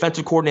for the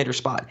defensive coordinator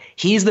spot.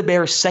 He's the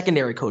Bears'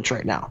 secondary coach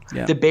right now.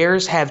 Yeah. The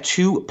Bears have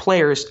 2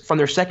 players from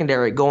their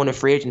secondary going to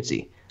free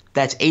agency.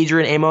 That's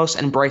Adrian Amos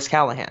and Bryce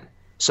Callahan.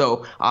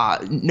 So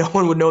no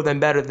one would know them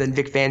better than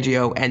Vic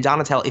Fangio and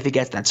Donatel if he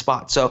gets that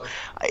spot. So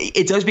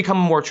it does become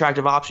a more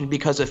attractive option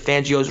because of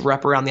Fangio's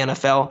rep around the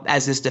NFL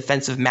as this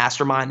defensive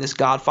mastermind, this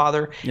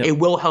godfather. Yep. It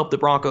will help the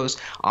Broncos.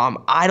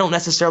 I don't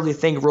necessarily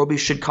think Roby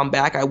should come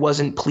back. I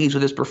wasn't pleased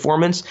with his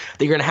performance.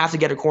 They're going to have to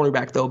get a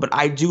cornerback, though. But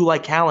I do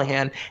like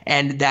Callahan,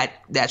 and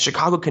that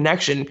Chicago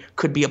connection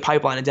could be a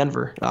pipeline in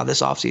Denver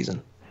this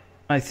offseason.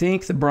 I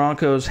think the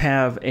Broncos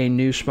have a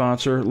new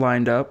sponsor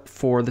lined up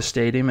for the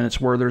stadium, and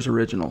it's Werther's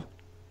Original.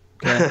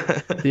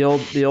 Okay.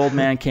 the old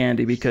man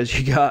candy, because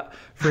you got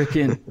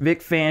freaking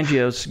Vic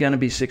Fangio's going to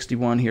be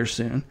 61 here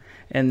soon,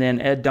 and then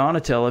Ed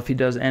Donatel, if he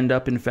does end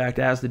up in fact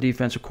as the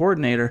defensive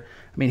coordinator,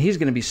 I mean, he's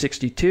going to be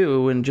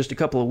 62 in just a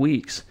couple of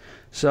weeks.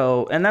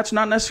 So, and that's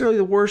not necessarily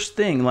the worst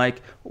thing.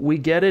 Like, we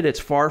get it; it's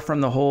far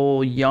from the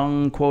whole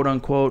young quote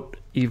unquote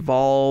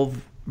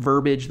evolve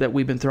verbiage that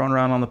we've been throwing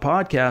around on the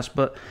podcast,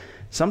 but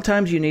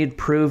sometimes you need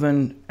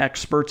proven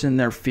experts in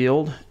their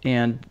field,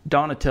 and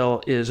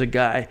Donatel is a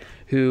guy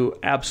who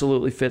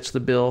absolutely fits the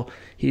bill.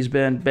 He's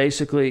been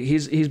basically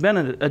he's been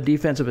a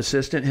defensive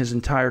assistant his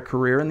entire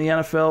career in the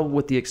NFL,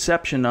 with the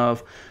exception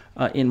of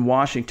in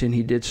Washington.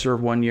 He did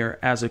serve 1 year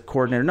as a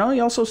coordinator. No, he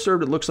also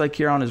served, it looks like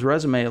here on his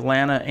resume,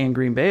 Atlanta and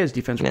Green Bay as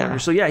defensive coordinator.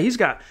 So yeah, he's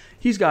got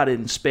it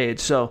in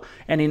spades. So,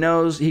 and he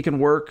knows he can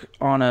work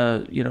on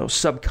a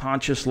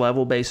subconscious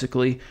level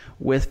basically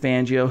with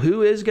Fangio,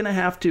 who is going to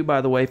have to,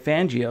 by the way,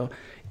 Fangio,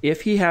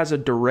 if he has a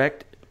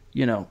direct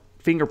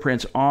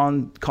fingerprints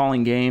on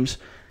calling games,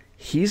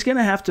 he's going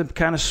to have to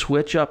kind of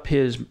switch up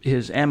his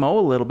MO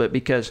a little bit,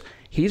 because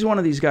he's one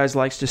of these guys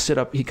likes to sit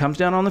up. He comes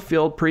down on the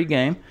field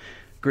pregame,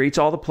 greets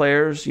all the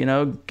players,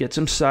 gets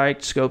them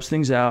psyched, scopes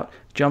things out,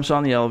 jumps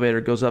on the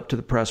elevator, goes up to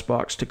the press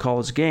box to call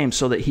his game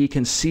so that he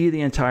can see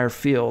the entire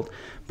field.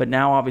 But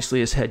now,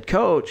 obviously, as head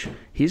coach,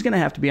 he's going to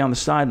have to be on the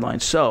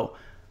sideline. So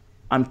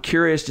I'm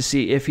curious to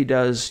see if he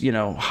does,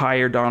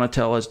 hire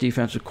Donatel as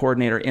defensive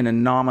coordinator in a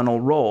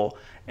nominal role,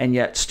 and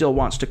yet still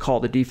wants to call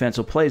the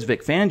defensive plays,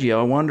 Vic Fangio.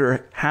 I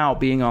wonder how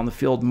being on the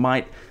field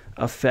might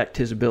affect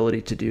his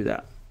ability to do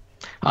that.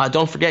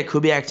 Don't forget,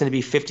 Kubiak's going to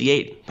be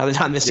 58 by the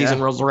time this season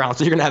rolls around.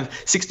 So you're going to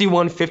have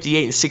 61,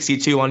 58, and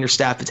 62 on your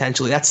staff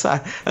potentially. That's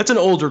an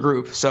older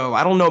group. So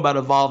I don't know about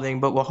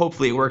evolving, but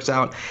hopefully it works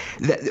out.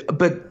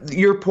 But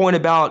your point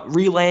about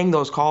relaying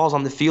those calls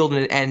on the field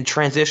and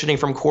transitioning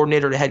from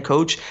coordinator to head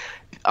coach,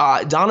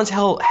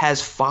 Donatel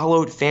has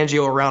followed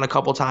Fangio around a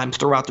couple times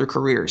throughout their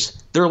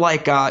careers. They're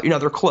like,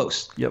 they're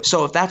close. Yep.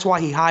 So if that's why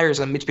he hires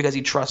them, it's because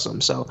he trusts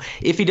them. So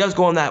if he does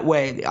go in that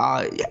way,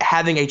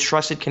 having a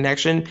trusted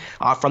connection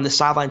from the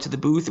sideline to the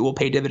booth, it will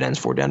pay dividends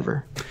for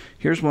Denver.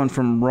 Here's one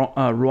from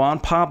Juan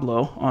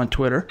Pablo on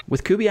Twitter.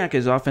 With Kubiak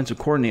as offensive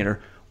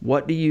coordinator,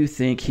 what do you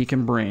think he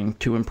can bring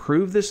to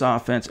improve this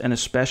offense, and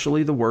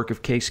especially the work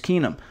of Case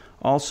Keenum?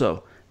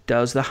 Also,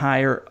 does the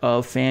hire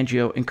of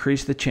Fangio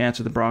increase the chance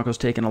of the Broncos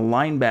taking a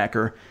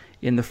linebacker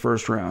in the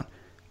first round?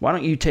 Why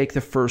don't you take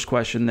the first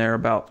question there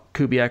about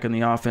Kubiak and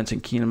the offense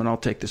and Keenum, and I'll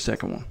take the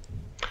second one.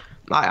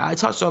 I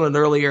touched on it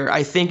earlier.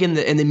 I think in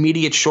the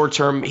immediate short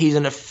term, he's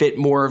going to fit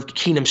more of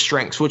Keenum's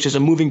strengths, which is a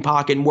moving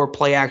pocket, more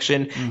play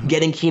action,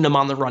 getting Keenum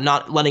on the run,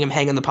 not letting him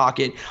hang in the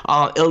pocket.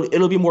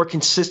 It'll be more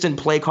consistent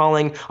play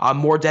calling,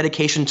 more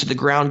dedication to the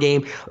ground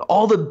game.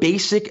 All the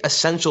basic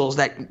essentials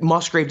that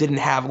Musgrave didn't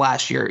have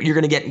last year, you're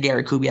going to get in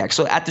Gary Kubiak.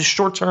 So at the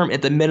short term,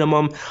 at the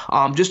minimum,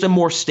 just a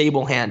more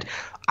stable hand.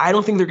 I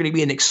don't think they're going to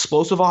be an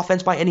explosive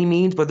offense by any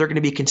means, but they're going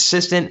to be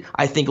consistent,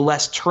 I think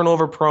less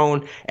turnover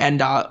prone,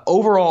 and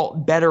overall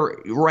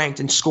better ranked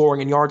in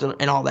scoring and yards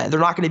and all that. They're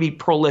not going to be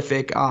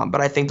prolific,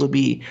 but I think they'll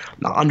be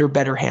under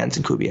better hands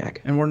than Kubiak.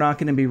 And we're not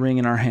going to be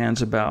wringing our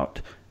hands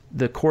about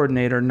the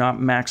coordinator not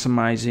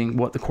maximizing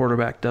what the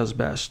quarterback does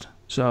best.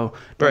 So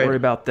don't worry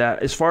about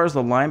that. As far as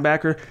the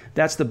linebacker,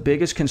 that's the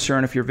biggest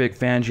concern if you're Vic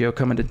Fangio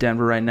coming to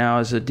Denver right now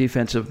as a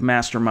defensive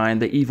mastermind,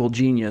 the evil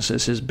genius,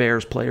 as his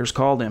Bears players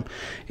called him,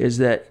 is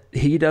that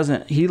he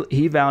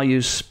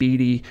values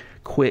speedy,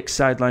 quick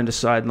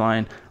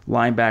sideline-to-sideline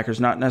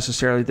linebackers, not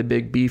necessarily the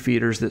big beef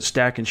eaters that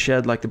stack and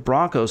shed like the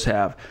Broncos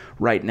have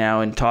right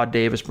now in Todd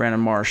Davis, Brandon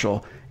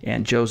Marshall,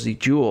 and Josie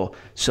Jewell.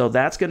 So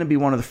that's going to be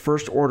one of the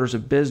first orders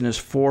of business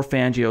for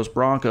Fangio's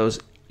Broncos,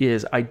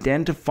 is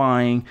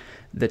identifying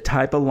the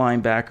type of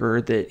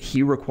linebacker that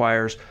he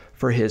requires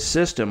for his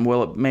system.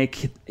 Will it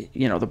make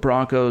the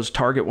Broncos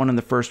target one in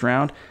the first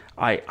round?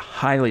 I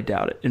highly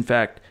doubt it. In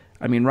fact,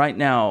 I mean, right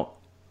now,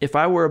 if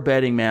I were a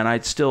betting man,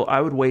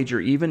 I would wager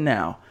even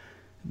now.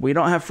 We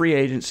don't have free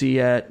agency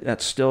yet.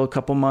 That's still a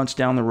couple months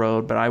down the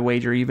road, but I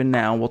wager even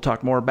now, we'll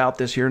talk more about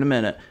this here in a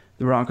minute,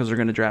 the Broncos are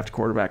going to draft a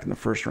quarterback in the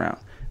first round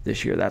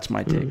this year. That's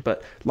my take.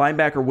 But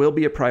linebacker will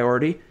be a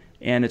priority,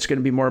 and it's going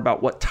to be more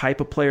about what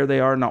type of player they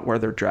are, not where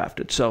they're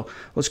drafted. So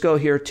let's go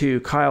here to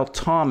Kyle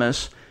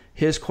Thomas.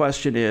 His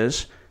question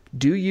is,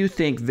 do you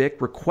think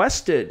Vic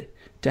requested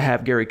to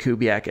have Gary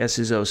Kubiak as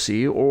his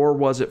OC, or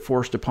was it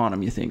forced upon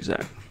him, you think,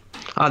 Zach?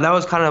 That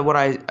was kind of what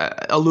I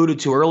alluded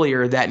to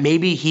earlier, that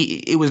maybe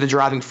it was the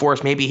driving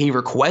force. Maybe he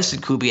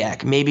requested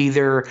Kubiak. Maybe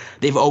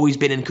they've always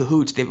been in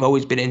cahoots. They've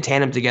always been in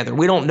tandem together.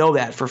 We don't know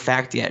that for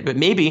fact yet, but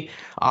maybe.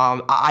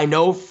 I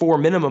know for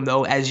minimum,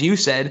 though, as you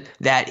said,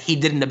 that he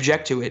didn't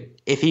object to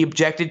it. If he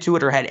objected to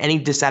it or had any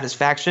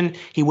dissatisfaction,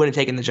 he wouldn't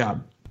have taken the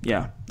job.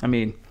 Yeah, I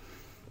mean,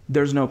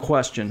 there's no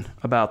question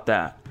about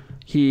that.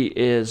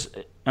 He's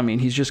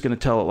just going to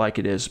tell it like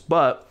it is.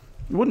 But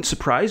it wouldn't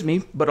surprise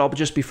me, but I'll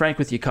just be frank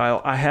with you,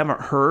 Kyle. I haven't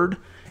heard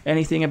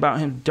anything about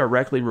him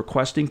directly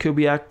requesting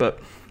Kubiak, but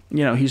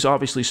he's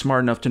obviously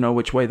smart enough to know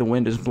which way the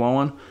wind is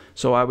blowing.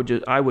 So I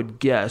would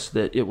guess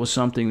that it was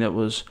something that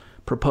was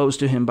proposed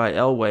to him by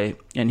Elway,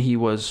 and he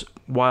was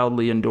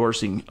wildly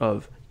endorsing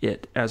of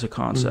it as a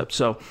concept.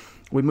 So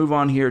we move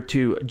on here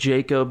to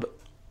Jacob,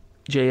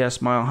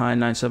 JS Mile High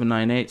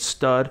 9798,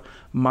 stud,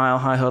 Mile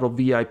High Huddle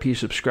VIP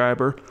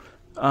subscriber.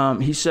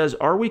 He says,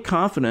 are we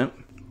confident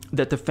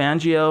that the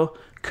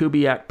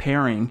Fangio-Kubiak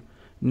pairing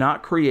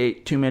not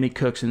create too many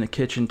cooks in the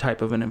kitchen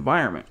type of an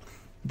environment?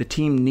 The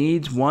team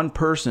needs one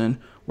person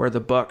where the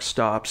buck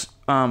stops.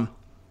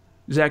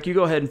 Zach, you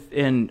go ahead,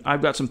 and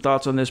I've got some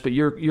thoughts on this, but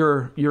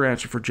your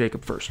answer for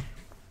Jacob first.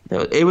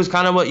 It was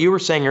kind of what you were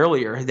saying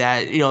earlier,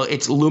 that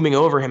it's looming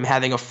over him,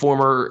 having a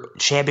former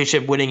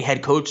championship-winning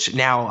head coach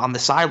now on the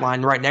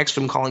sideline right next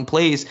to him calling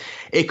plays.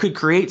 It could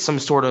create some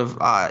sort of,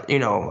 I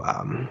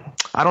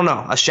don't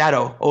know, a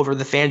shadow over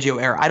the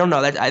Fangio era. I don't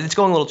know. It's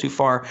going a little too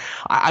far.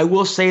 I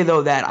will say,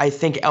 though, that I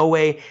think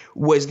Elway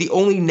was the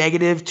only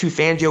negative to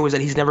Fangio was that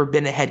he's never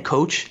been a head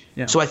coach.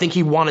 Yeah. So I think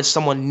he wanted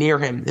someone near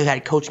him that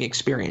had coaching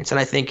experience. And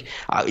I think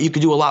you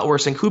could do a lot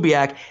worse than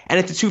Kubiak. And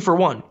it's a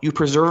 2-for-1. You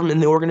preserve him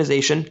in the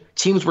organization.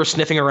 Teams were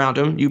sniffing around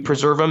him. You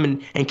preserve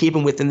him and keep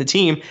him within the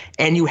team.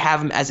 And you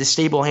have him as a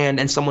stable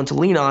hand and someone to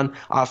lean on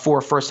for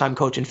a first-time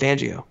coach in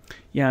Fangio.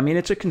 Yeah, I mean,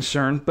 it's a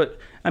concern. But,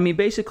 I mean,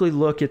 basically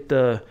look at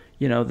the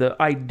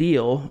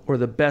ideal or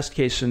the best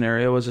case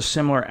scenario is a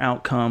similar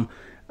outcome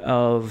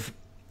of,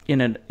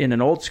 in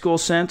an old school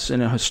sense, in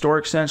a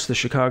historic sense, the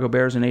Chicago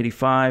Bears in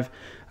 '85.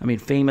 I mean,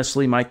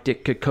 famously, Mike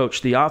Ditka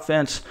coached the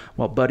offense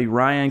while Buddy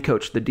Ryan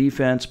coached the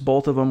defense.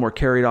 Both of them were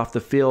carried off the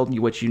field,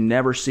 which you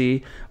never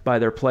see by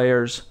their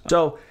players.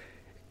 So,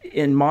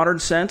 in modern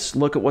sense,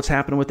 look at what's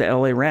happening with the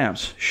LA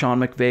Rams.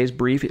 Sean McVay's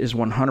brief is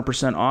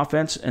 100%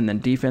 offense, and then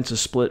defense is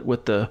split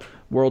with the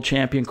world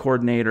champion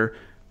coordinator,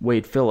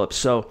 Wade Phillips.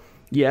 So,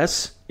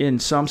 yes, in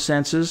some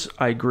senses,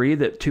 I agree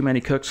that too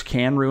many cooks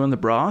can ruin the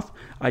broth.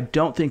 I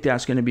don't think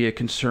that's going to be a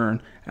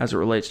concern as it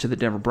relates to the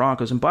Denver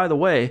Broncos. And by the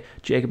way,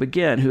 Jacob,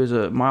 again, who is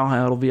a Mile High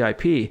Huddle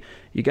VIP,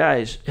 you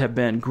guys have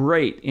been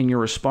great in your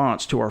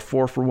response to our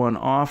 4-for-1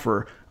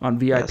 offer on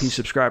VIP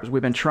subscribers.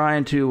 We've been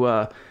trying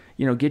to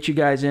get you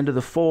guys into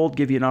the fold,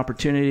 give you an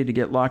opportunity to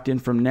get locked in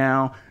from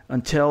now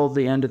until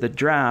the end of the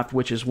draft,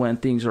 which is when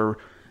things are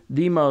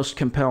the most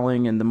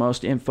compelling and the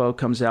most info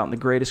comes out and the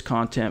greatest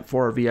content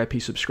for our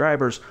VIP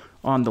subscribers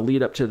on the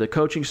lead up to the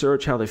coaching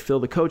search, how they fill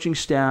the coaching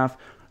staff,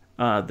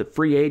 the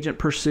free agent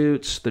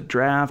pursuits, the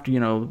draft.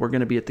 We're going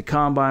to be at the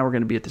Combine, we're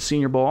going to be at the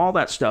Senior Bowl, all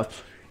that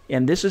stuff.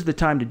 And this is the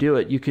time to do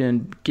it. You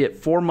can get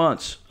 4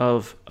 months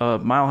of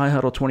Mile High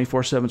Huddle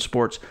 24/7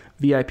 Sports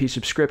VIP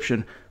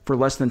subscription for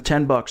less than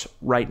 $10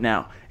 right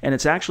now. And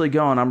it's actually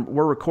going,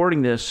 we're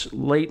recording this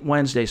late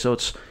Wednesday, so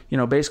it's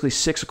basically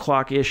 6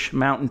 o'clock-ish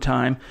Mountain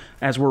Time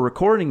as we're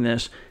recording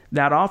this.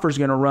 That offer is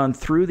going to run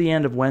through the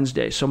end of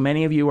Wednesday. So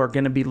many of you are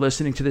going to be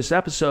listening to this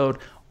episode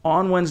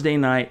on Wednesday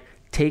night.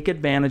 Take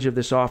advantage of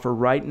this offer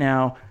right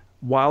now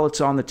while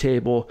it's on the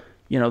table.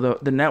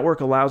 The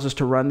network allows us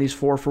to run these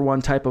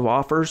 4-for-1 type of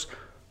offers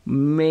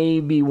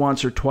maybe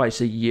once or twice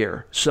a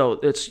year.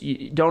 So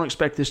you don't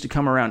expect this to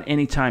come around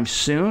anytime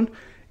soon.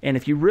 And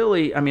if you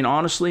really,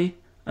 honestly,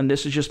 and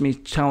this is just me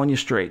telling you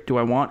straight, do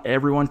I want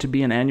everyone to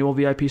be an annual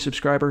VIP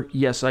subscriber?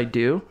 Yes, I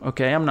do.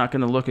 Okay, I'm not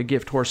going to look a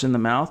gift horse in the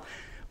mouth.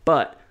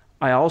 But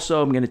I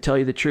also am going to tell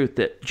you the truth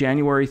that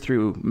January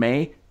through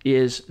May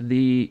is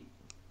the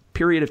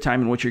period of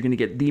time in which you're going to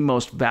get the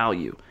most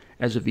value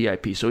as a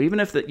VIP. So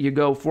even if you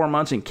go 4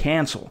 months and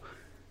cancel,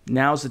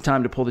 now's the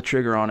time to pull the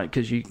trigger on it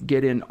because you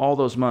get in all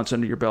those months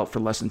under your belt for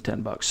less than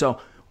 $10. So,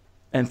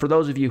 and for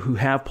those of you who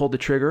have pulled the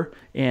trigger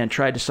and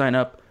tried to sign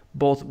up,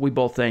 we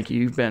both thank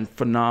you. You've been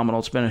phenomenal.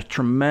 It's been a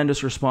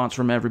tremendous response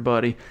from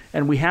everybody.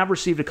 And we have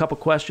received a couple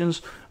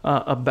questions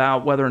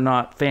about whether or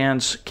not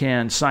fans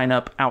can sign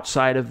up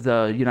outside of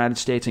the United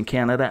States and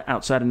Canada,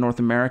 outside of North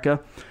America.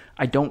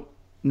 I don't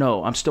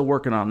know. I'm still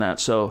working on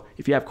that. So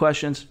if you have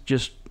questions,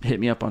 just hit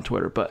me up on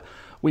Twitter. But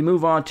we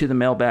move on to the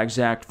mailbag,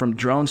 Zach, from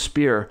Drone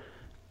Spear.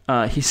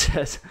 He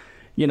says,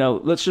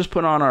 let's just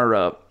put on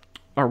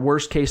our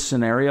worst case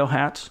scenario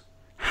hats.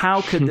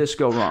 How could this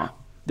go wrong?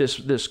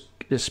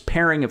 This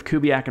pairing of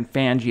Kubiak and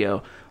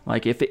Fangio.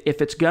 Like if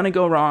it's gonna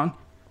go wrong,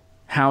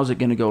 how's it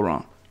gonna go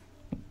wrong?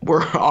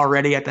 We're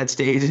already at that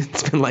stage.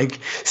 It's been like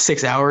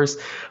 6 hours.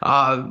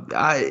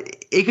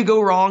 It could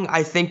go wrong,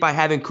 I think, by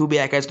having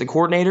Kubiak as the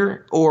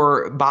coordinator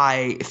or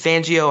by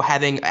Fangio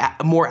having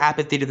more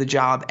apathy to the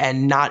job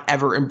and not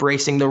ever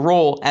embracing the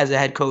role as a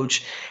head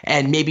coach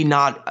and maybe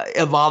not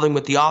evolving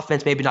with the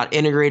offense, maybe not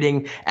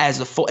integrating as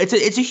a full. It's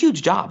a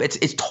huge job.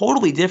 It's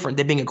totally different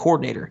than being a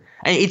coordinator.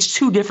 It's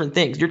two different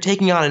things. You're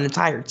taking on an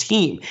entire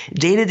team,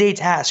 day-to-day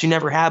tasks you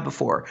never had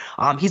before.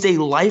 He's a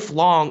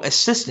lifelong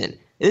assistant.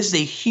 This is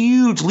a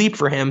huge leap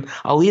for him,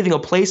 leaving a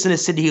place in a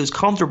city he was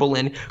comfortable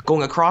in,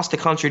 going across the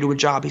country to a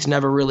job he's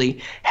never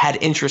really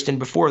had interest in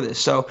before this.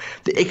 So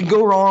it could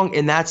go wrong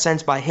in that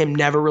sense by him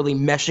never really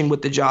meshing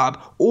with the job,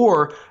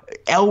 or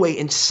Elway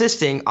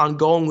insisting on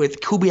going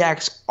with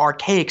Kubiak's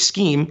archaic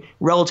scheme,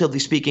 relatively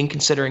speaking,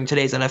 considering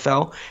today's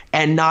NFL,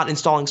 and not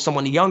installing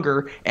someone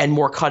younger and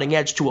more cutting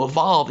edge to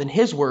evolve, in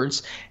his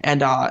words,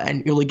 and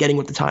really getting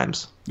with the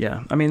times.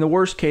 Yeah, the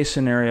worst case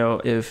scenario,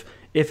 if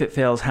it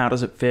fails, how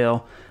does it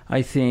fail?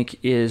 I think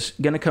is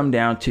going to come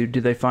down to, do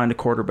they find a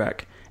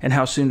quarterback? And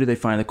how soon do they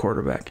find the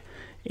quarterback?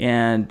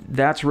 And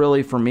that's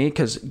really, for me,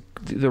 because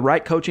the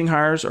right coaching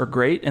hires are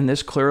great, and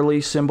this clearly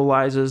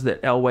symbolizes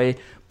that Elway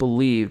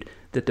believed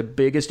that the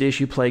biggest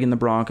issue plaguing the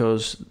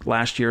Broncos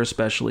last year,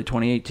 especially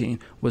 2018,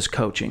 was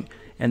coaching,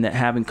 and that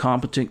having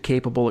competent,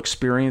 capable,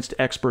 experienced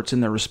experts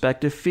in their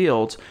respective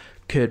fields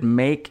could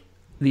make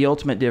the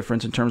ultimate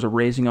difference in terms of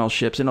raising all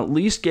ships and at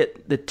least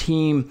get the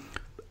team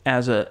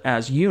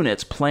as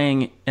units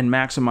playing and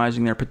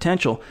maximizing their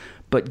potential.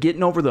 But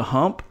getting over the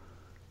hump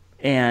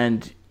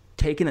and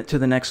taking it to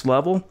the next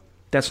level,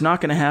 that's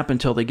not going to happen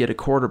until they get a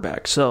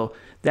quarterback. So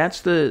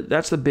that's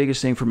the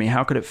biggest thing for me.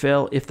 How could it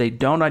fail? If they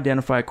don't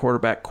identify a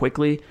quarterback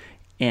quickly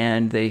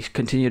and they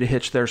continue to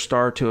hitch their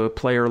star to a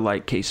player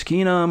like Case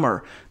Keenum,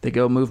 or they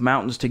go move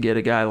mountains to get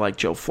a guy like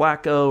Joe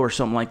Flacco or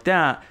something like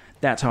that,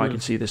 that's how I can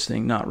see this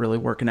thing not really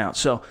working out.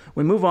 So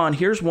we move on.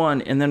 Here's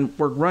one, and then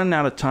we're running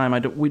out of time.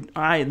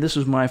 This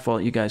was my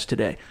fault, you guys,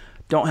 today.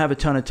 Don't have a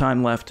ton of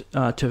time left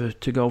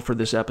to go for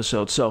this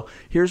episode. So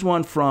here's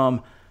one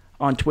from,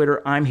 on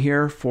Twitter, I'm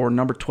here for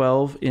number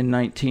 12 in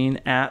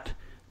 19 at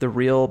the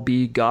Real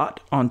B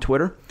Got on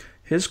Twitter.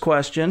 His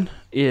question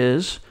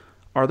is,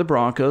 are the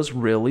Broncos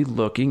really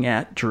looking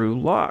at Drew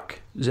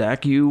Lock?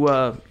 Zach, you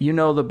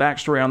know the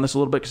backstory on this a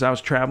little bit because I was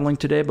traveling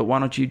today, but why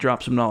don't you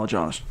drop some knowledge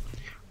on us?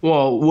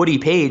 Well, Woody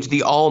Page,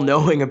 the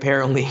all-knowing,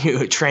 apparently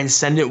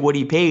transcendent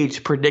Woody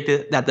Page,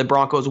 predicted that the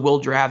Broncos will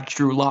draft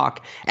Drew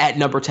Lock at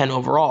number 10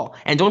 overall.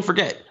 And don't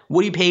forget,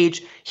 Woody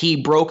Page, he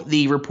broke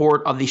the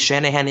report of the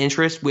Shanahan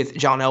interest with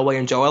John Elway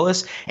and Joe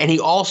Ellis. And he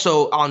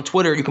also, on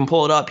Twitter, you can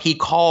pull it up, he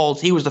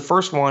was the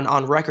first one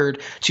on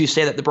record to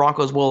say that the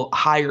Broncos will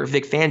hire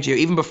Vic Fangio,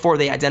 even before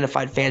they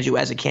identified Fangio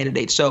as a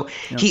candidate. So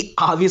He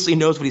obviously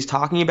knows what he's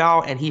talking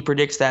about, and he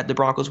predicts that the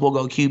Broncos will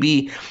go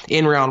QB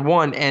in round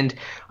one. And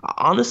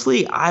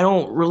honestly, I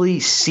don't really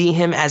see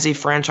him as a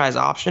franchise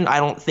option. I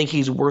don't think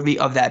he's worthy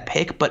of that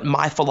pick, but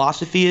my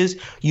philosophy is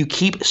you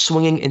keep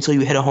swinging until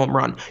you hit a home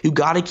run. You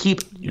got to keep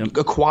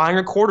acquiring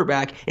a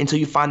quarterback until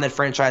you find that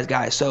franchise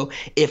guy. So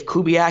if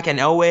Kubiak and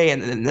Elway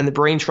and the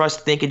brain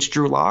trust think it's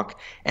Drew Lock,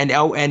 and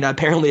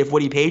apparently if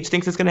Woody Page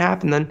thinks it's going to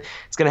happen, then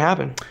it's going to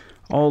happen.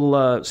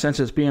 Since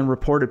it's being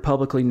reported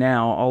publicly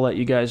now, I'll let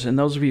you guys, and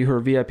those of you who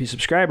are VIP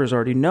subscribers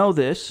already know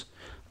this,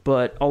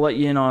 but I'll let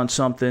you in on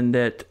something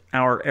that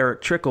our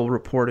Eric Trickle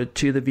reported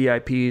to the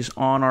VIPs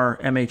on our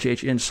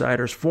MHH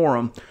Insiders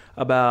forum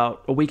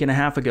about a week and a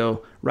half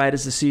ago, right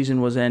as the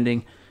season was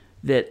ending,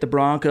 that the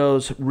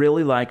Broncos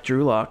really like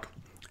Drew Lock,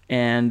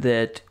 and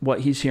that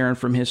what he's hearing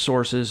from his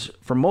sources,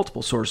 from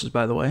multiple sources,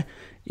 by the way,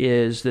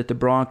 is that the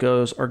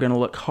Broncos are going to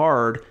look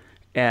hard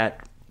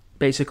at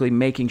basically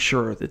making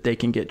sure that they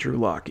can get Drew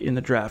Lock in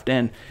the draft.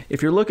 And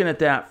if you're looking at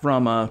that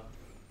from a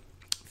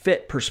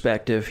fit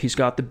perspective, he's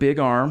got the big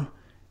arm.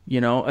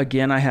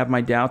 Again, I have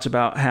my doubts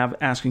about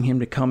asking him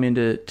to come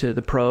into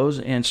the pros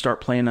and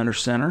start playing under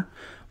center.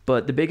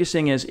 But the biggest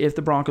thing is, if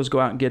the Broncos go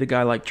out and get a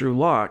guy like Drew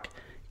Lock,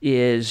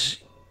 is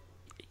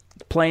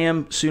play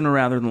him sooner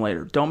rather than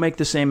later. Don't make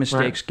the same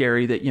mistakes,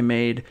 Gary, that you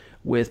made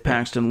with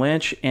Paxton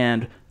Lynch.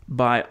 And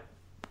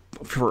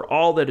for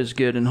all that is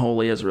good and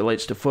holy as it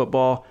relates to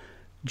football,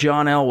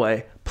 John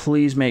Elway,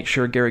 please make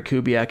sure Gary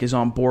Kubiak is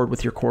on board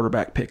with your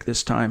quarterback pick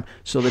this time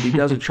so that he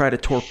doesn't try to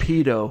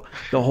torpedo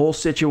the whole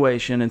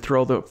situation and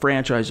throw the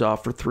franchise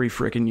off for 3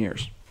 freaking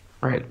years.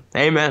 Right.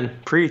 Amen.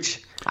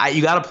 Preach.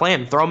 You got to play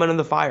him. Throw him into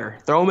the fire.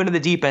 Throw him into the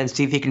deep end,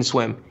 see if he can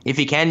swim. If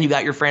he can, you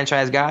got your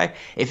franchise guy.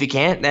 If he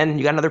can't, then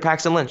you got another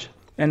Paxton Lynch.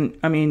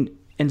 And,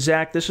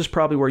 Zach, this is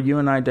probably where you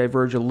and I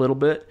diverge a little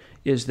bit,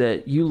 is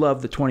that you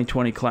love the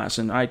 2020 class,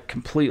 and I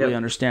completely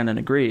understand and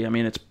agree.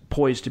 It's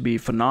poised to be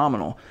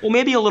phenomenal. Well,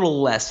 maybe a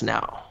little less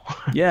now.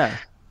 Yeah.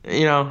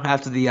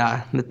 After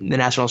the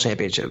national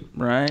championship.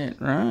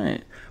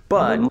 Right.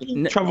 But I'm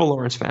a Trevor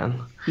Lawrence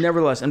fan.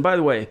 Nevertheless, and by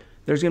the way,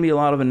 there's going to be a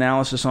lot of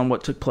analysis on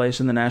what took place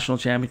in the national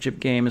championship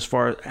game as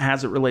far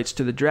as it relates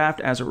to the draft,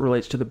 as it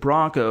relates to the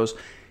Broncos,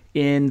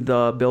 in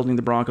the Building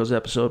the Broncos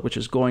episode, which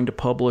is going to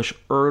publish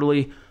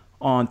early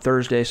on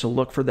Thursday, so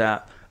look for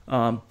that.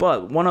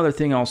 But one other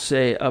thing I'll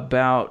say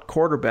about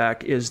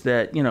quarterback is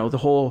that, the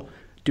whole,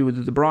 do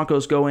the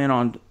Broncos go in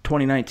on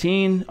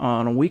 2019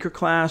 on a weaker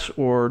class,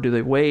 or do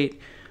they wait?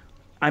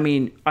 I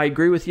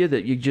agree with you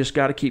that you just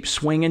got to keep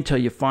swinging till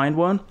you find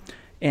one.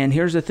 And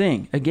here's the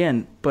thing,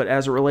 again, but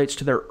as it relates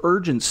to their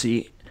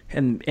urgency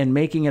and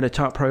making it a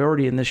top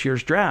priority in this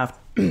year's draft,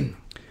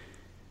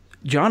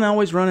 John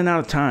Elway's running out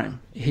of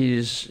time.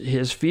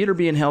 His feet are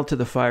being held to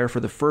the fire for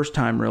the first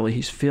time, really.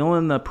 He's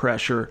feeling the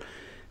pressure.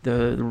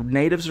 The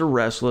natives are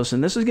restless,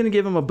 and this is going to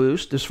give him a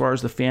boost as far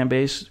as the fan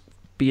base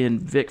being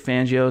Vic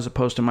Fangio as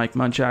opposed to Mike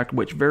Munchak,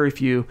 which very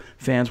few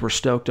fans were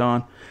stoked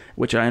on,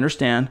 which I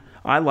understand.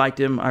 I liked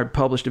him. I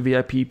published a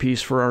VIP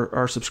piece for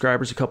our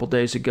subscribers a couple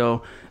days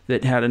ago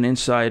that had an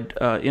inside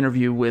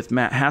interview with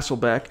Matt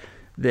Hasselbeck,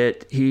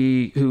 that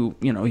he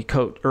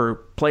coached or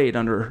played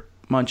under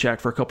Munchak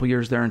for a couple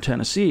years there in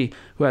Tennessee,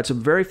 who had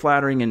some very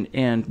flattering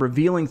and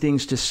revealing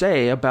things to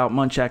say about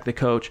Munchak, the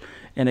coach,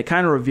 and it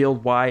kind of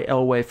revealed why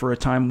Elway for a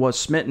time was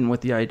smitten with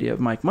the idea of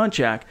Mike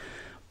Munchak.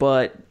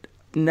 But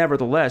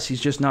nevertheless,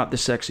 he's just not the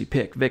sexy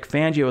pick. Vic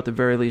Fangio, at the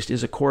very least,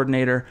 is a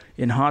coordinator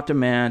in hot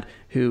demand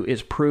who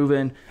is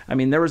proven.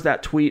 There was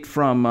that tweet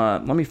from,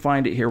 let me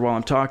find it here while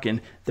I'm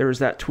talking. There was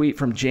that tweet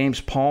from James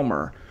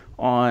Palmer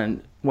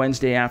on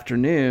Wednesday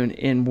afternoon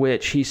in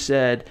which he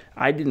said,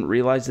 I didn't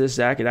realize this,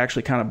 Zach. It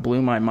actually kind of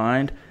blew my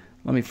mind.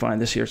 Let me find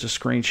this here. It's a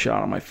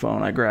screenshot on my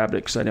phone. I grabbed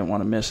it because I didn't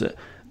want to miss it.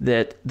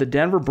 That the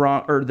Vic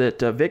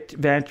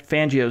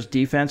Fangio's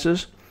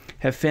defenses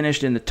have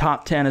finished in the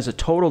top 10 as a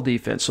total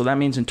defense. So that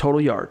means in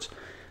total yards.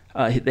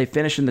 They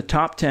finished in the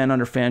top 10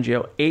 under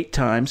Fangio 8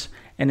 times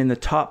and in the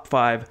top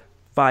 5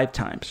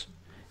 times.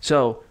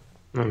 So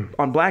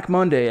on Black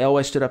Monday,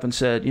 Elway stood up and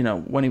said,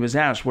 when he was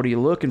asked, what are you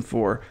looking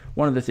for?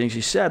 One of the things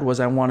he said was,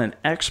 I want an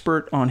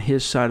expert on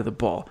his side of the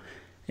ball.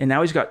 And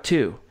now he's got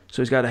 2.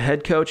 So he's got a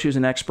head coach who's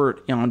an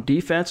expert on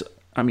defense.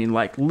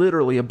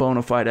 Literally a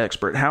bona fide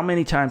expert. How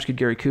many times could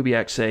Gary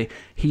Kubiak say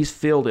he's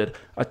fielded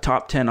a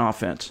top 10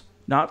 offense?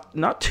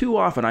 Not too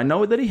often. I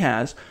know that he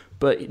has,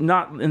 but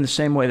not in the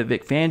same way that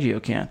Vic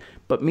Fangio can.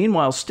 But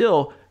meanwhile,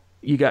 still,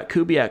 you got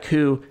Kubiak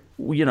who,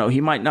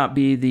 he might not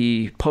be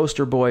the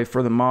poster boy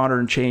for the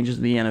modern changes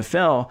of the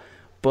NFL,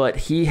 but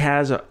he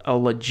has a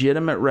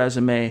legitimate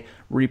resume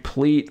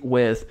replete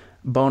with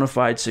bona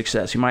fide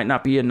success. He might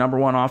not be a number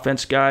 1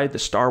 offense guy, the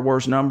Star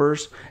Wars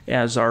numbers,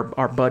 as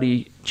our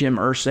buddy Jim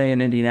Irsay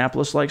in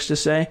Indianapolis likes to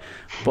say,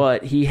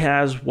 but he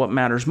has what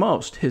matters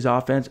most, his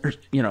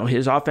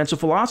his offensive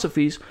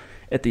philosophies.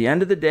 At the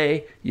end of the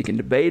day, you can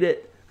debate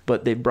it,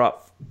 but they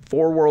brought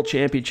 4 world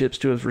championships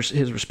to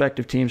his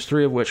respective teams,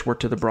 3 of which were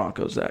to the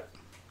Broncos, Zach.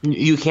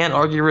 You can't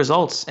argue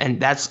results, and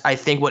that's, I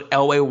think, what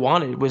Elway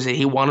wanted, was that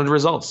he wanted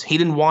results. He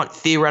didn't want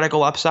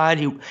theoretical upside.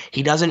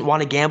 He doesn't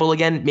want to gamble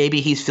again. Maybe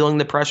he's feeling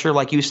the pressure,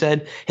 like you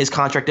said. His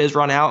contract is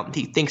run out.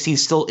 He thinks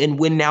he's still in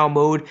win-now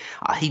mode.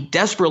 He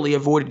desperately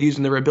avoided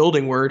using the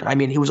rebuilding word.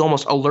 He was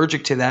almost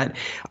allergic to that.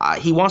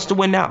 He wants to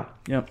win now.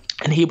 Yep.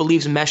 And he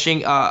believes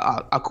meshing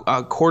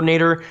a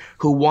coordinator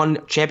who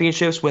won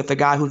championships with a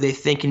guy who they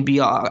think can be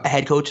a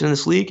head coach in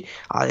this league.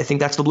 I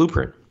think that's the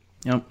blueprint.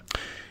 Yep.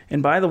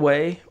 And by the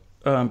way,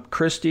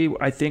 Christy,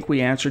 I think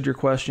we answered your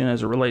question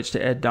as it relates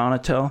to Ed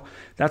Donatel.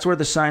 That's where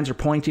the signs are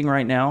pointing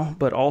right now.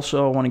 But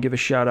also, I want to give a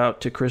shout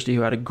out to Christy,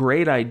 who had a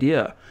great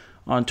idea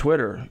on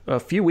Twitter. A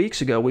few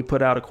weeks ago, we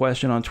put out a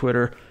question on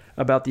Twitter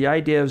about the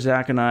idea of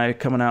Zach and I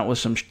coming out with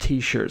some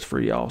T-shirts for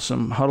y'all,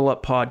 some Huddle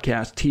Up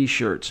Podcast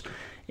T-shirts.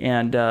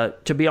 And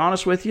to be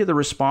honest with you, the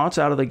response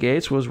out of the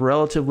gates was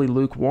relatively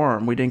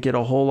lukewarm. We didn't get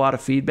a whole lot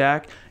of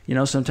feedback.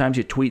 Sometimes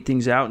you tweet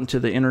things out into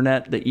the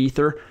internet, the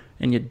ether,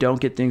 and you don't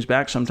get things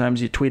back.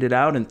 Sometimes you tweet it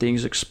out and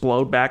things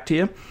explode back to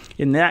you.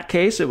 In that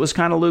case, it was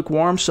kind of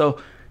lukewarm.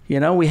 So,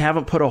 we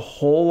haven't put a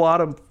whole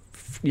lot of,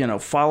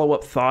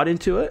 follow-up thought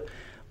into it.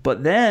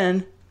 But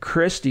then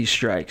Christy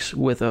strikes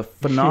with a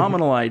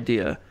phenomenal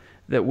idea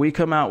that we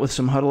come out with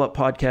some Huddle Up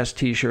Podcast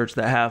t-shirts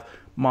that have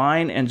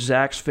mine and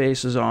Zach's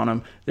faces on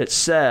them that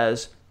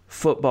says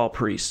football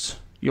priests,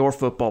 your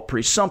football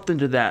priest, something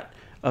to that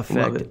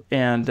effect.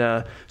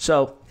 And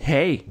so,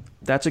 hey,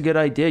 that's a good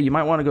idea. You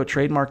might want to go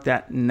trademark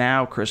that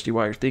now, Christy,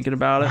 while you're thinking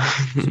about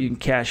it, so you can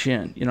cash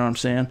in. You know what I'm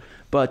saying?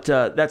 But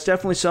that's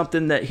definitely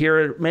something that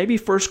here, maybe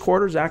first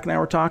quarter, Zach and I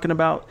were talking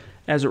about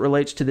as it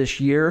relates to this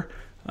year.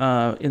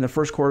 In the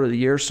first quarter of the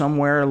year,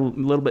 somewhere a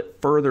little bit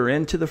further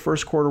into the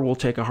first quarter, we'll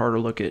take a harder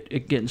look at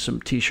getting some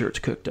T-shirts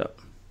cooked up.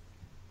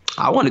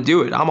 I want to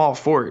do it. I'm all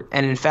for it.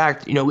 And in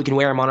fact, we can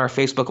wear them on our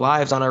Facebook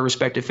Lives on our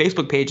respective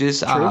Facebook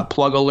pages.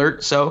 Plug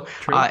alert. So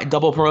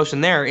double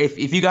promotion there.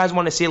 If you guys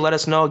want to see it, let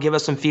us know. Give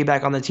us some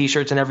feedback on the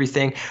T-shirts and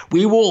everything.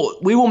 We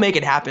will make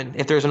it happen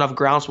if there's enough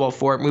groundswell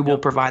for it. We will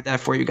provide that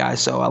for you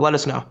guys. So let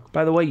us know.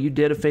 By the way, you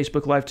did a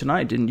Facebook Live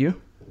tonight, didn't you?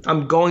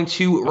 I'm going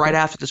to right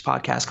after this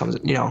podcast comes,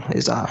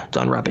 is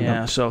done wrapping up.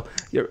 Yeah, so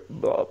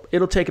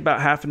it'll take about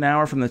half an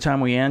hour from the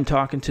time we end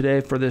talking today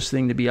for this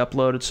thing to be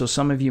uploaded. So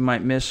some of you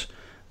might miss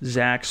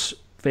Zach's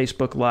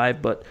Facebook Live,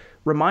 but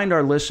remind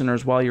our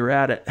listeners while you're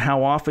at it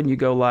how often you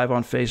go live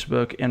on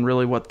Facebook and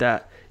really what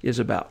that is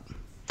about.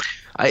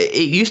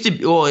 It used to be,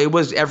 it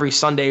was every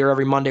Sunday or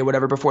every Monday,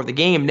 whatever, before the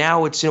game.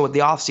 Now it's, with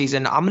the off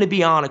season, I'm going to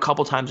be on a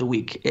couple times a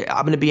week.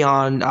 I'm going to be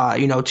on,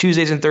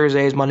 Tuesdays and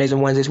Thursdays, Mondays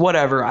and Wednesdays,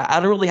 whatever.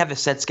 I don't really have a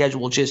set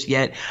schedule just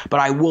yet,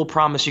 but I will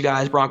promise you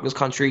guys, Broncos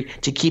country,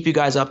 to keep you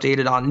guys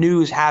updated on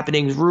news,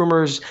 happenings,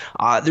 rumors.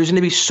 There's going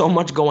to be so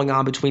much going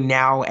on between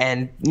now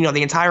and,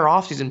 the entire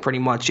off season pretty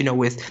much,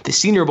 with the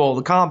Senior Bowl,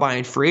 the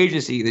Combine, free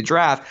agency, the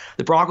draft.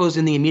 The Broncos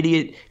in the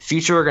immediate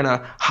future are going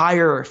to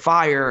hire,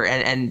 fire,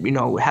 and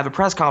have a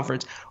press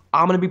conference.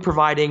 I'm going to be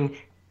providing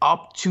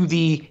up to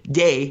the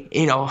day,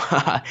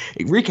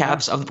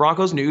 recaps of the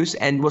Broncos news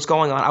and what's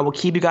going on. I will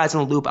keep you guys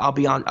in the loop. I'll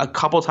be on a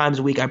couple times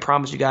a week. I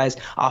promise you guys.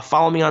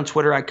 Follow me on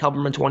Twitter at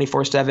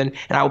Kelberman247,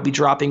 and I will be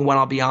dropping when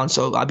I'll be on.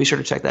 So I'll be sure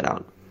to check that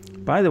out.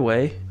 By the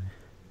way,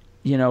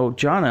 John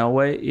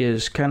Elway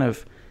is kind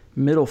of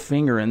middle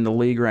finger in the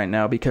league right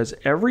now because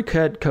every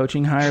head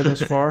coaching hire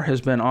thus far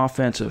has been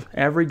offensive.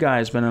 Every guy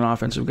has been an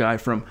offensive guy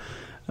from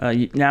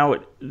now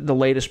the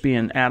latest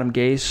being Adam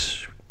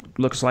Gase.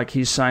 Looks like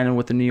he's signing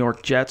with the New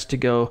York Jets to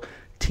go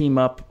team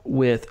up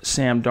with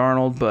Sam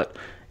Darnold, but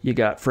you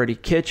got Freddie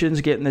Kitchens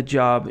getting the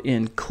job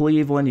in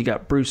Cleveland. You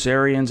got Bruce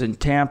Arians in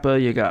Tampa.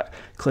 You got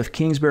Cliff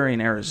Kingsbury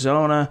in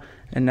Arizona.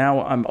 And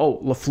now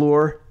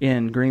LaFleur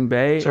in Green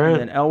Bay. Right.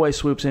 And then Elway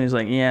swoops in. He's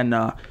like,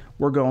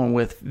 we're going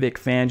with Vic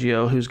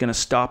Fangio, who's going to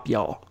stop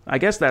y'all. I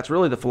guess that's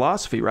really the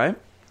philosophy, right?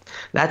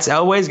 That's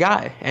Elway's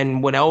guy,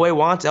 and when Elway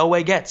wants,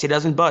 Elway gets. He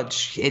doesn't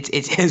budge.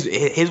 It's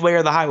his way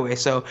or the highway.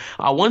 So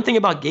one thing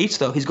about Gates,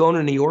 though, he's going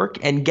to New York,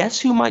 and guess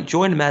who might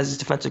join him as his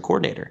defensive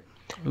coordinator?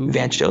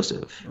 Vance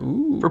Joseph,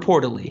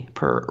 reportedly,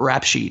 per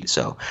rap sheet.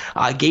 So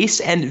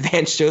Gase and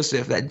Vance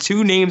Joseph, that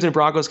two names in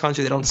Broncos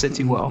country that don't sit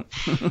too well.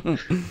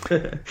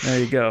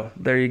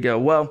 There you go.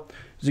 Well,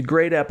 it was a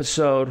great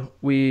episode.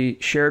 We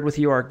shared with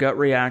you our gut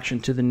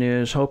reaction to the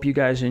news. Hope you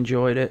guys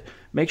enjoyed it.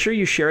 Make sure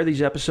you share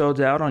these episodes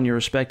out on your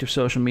respective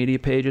social media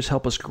pages.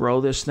 Help us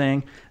grow this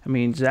thing. I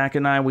mean, Zach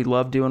and I, we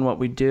love doing what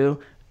we do.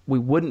 We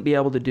wouldn't be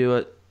able to do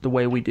it the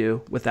way we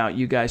do without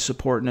you guys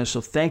supporting us. So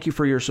thank you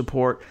for your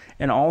support.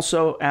 And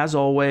also, as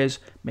always,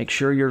 make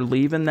sure you're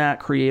leaving that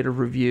creative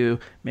review.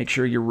 Make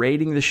sure you're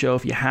rating the show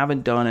if you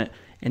haven't done it.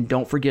 And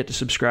don't forget to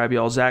subscribe,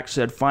 y'all. Zach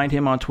said find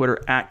him on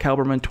Twitter at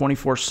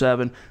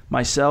Kelberman247,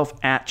 myself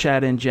at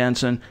Chad N.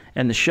 Jensen,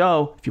 and the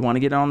show, if you want to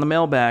get on the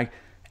mailbag,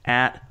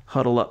 at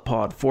Huddle Up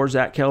Pod. For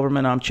Zach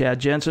Kelberman, I'm Chad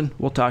Jensen.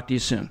 We'll talk to you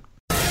soon.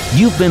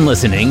 You've been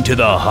listening to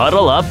the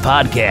Huddle Up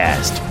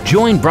Podcast.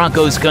 Join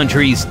Broncos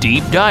Country's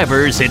deep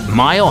divers at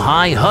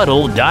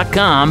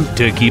milehighhuddle.com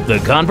to keep the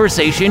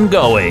conversation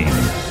going.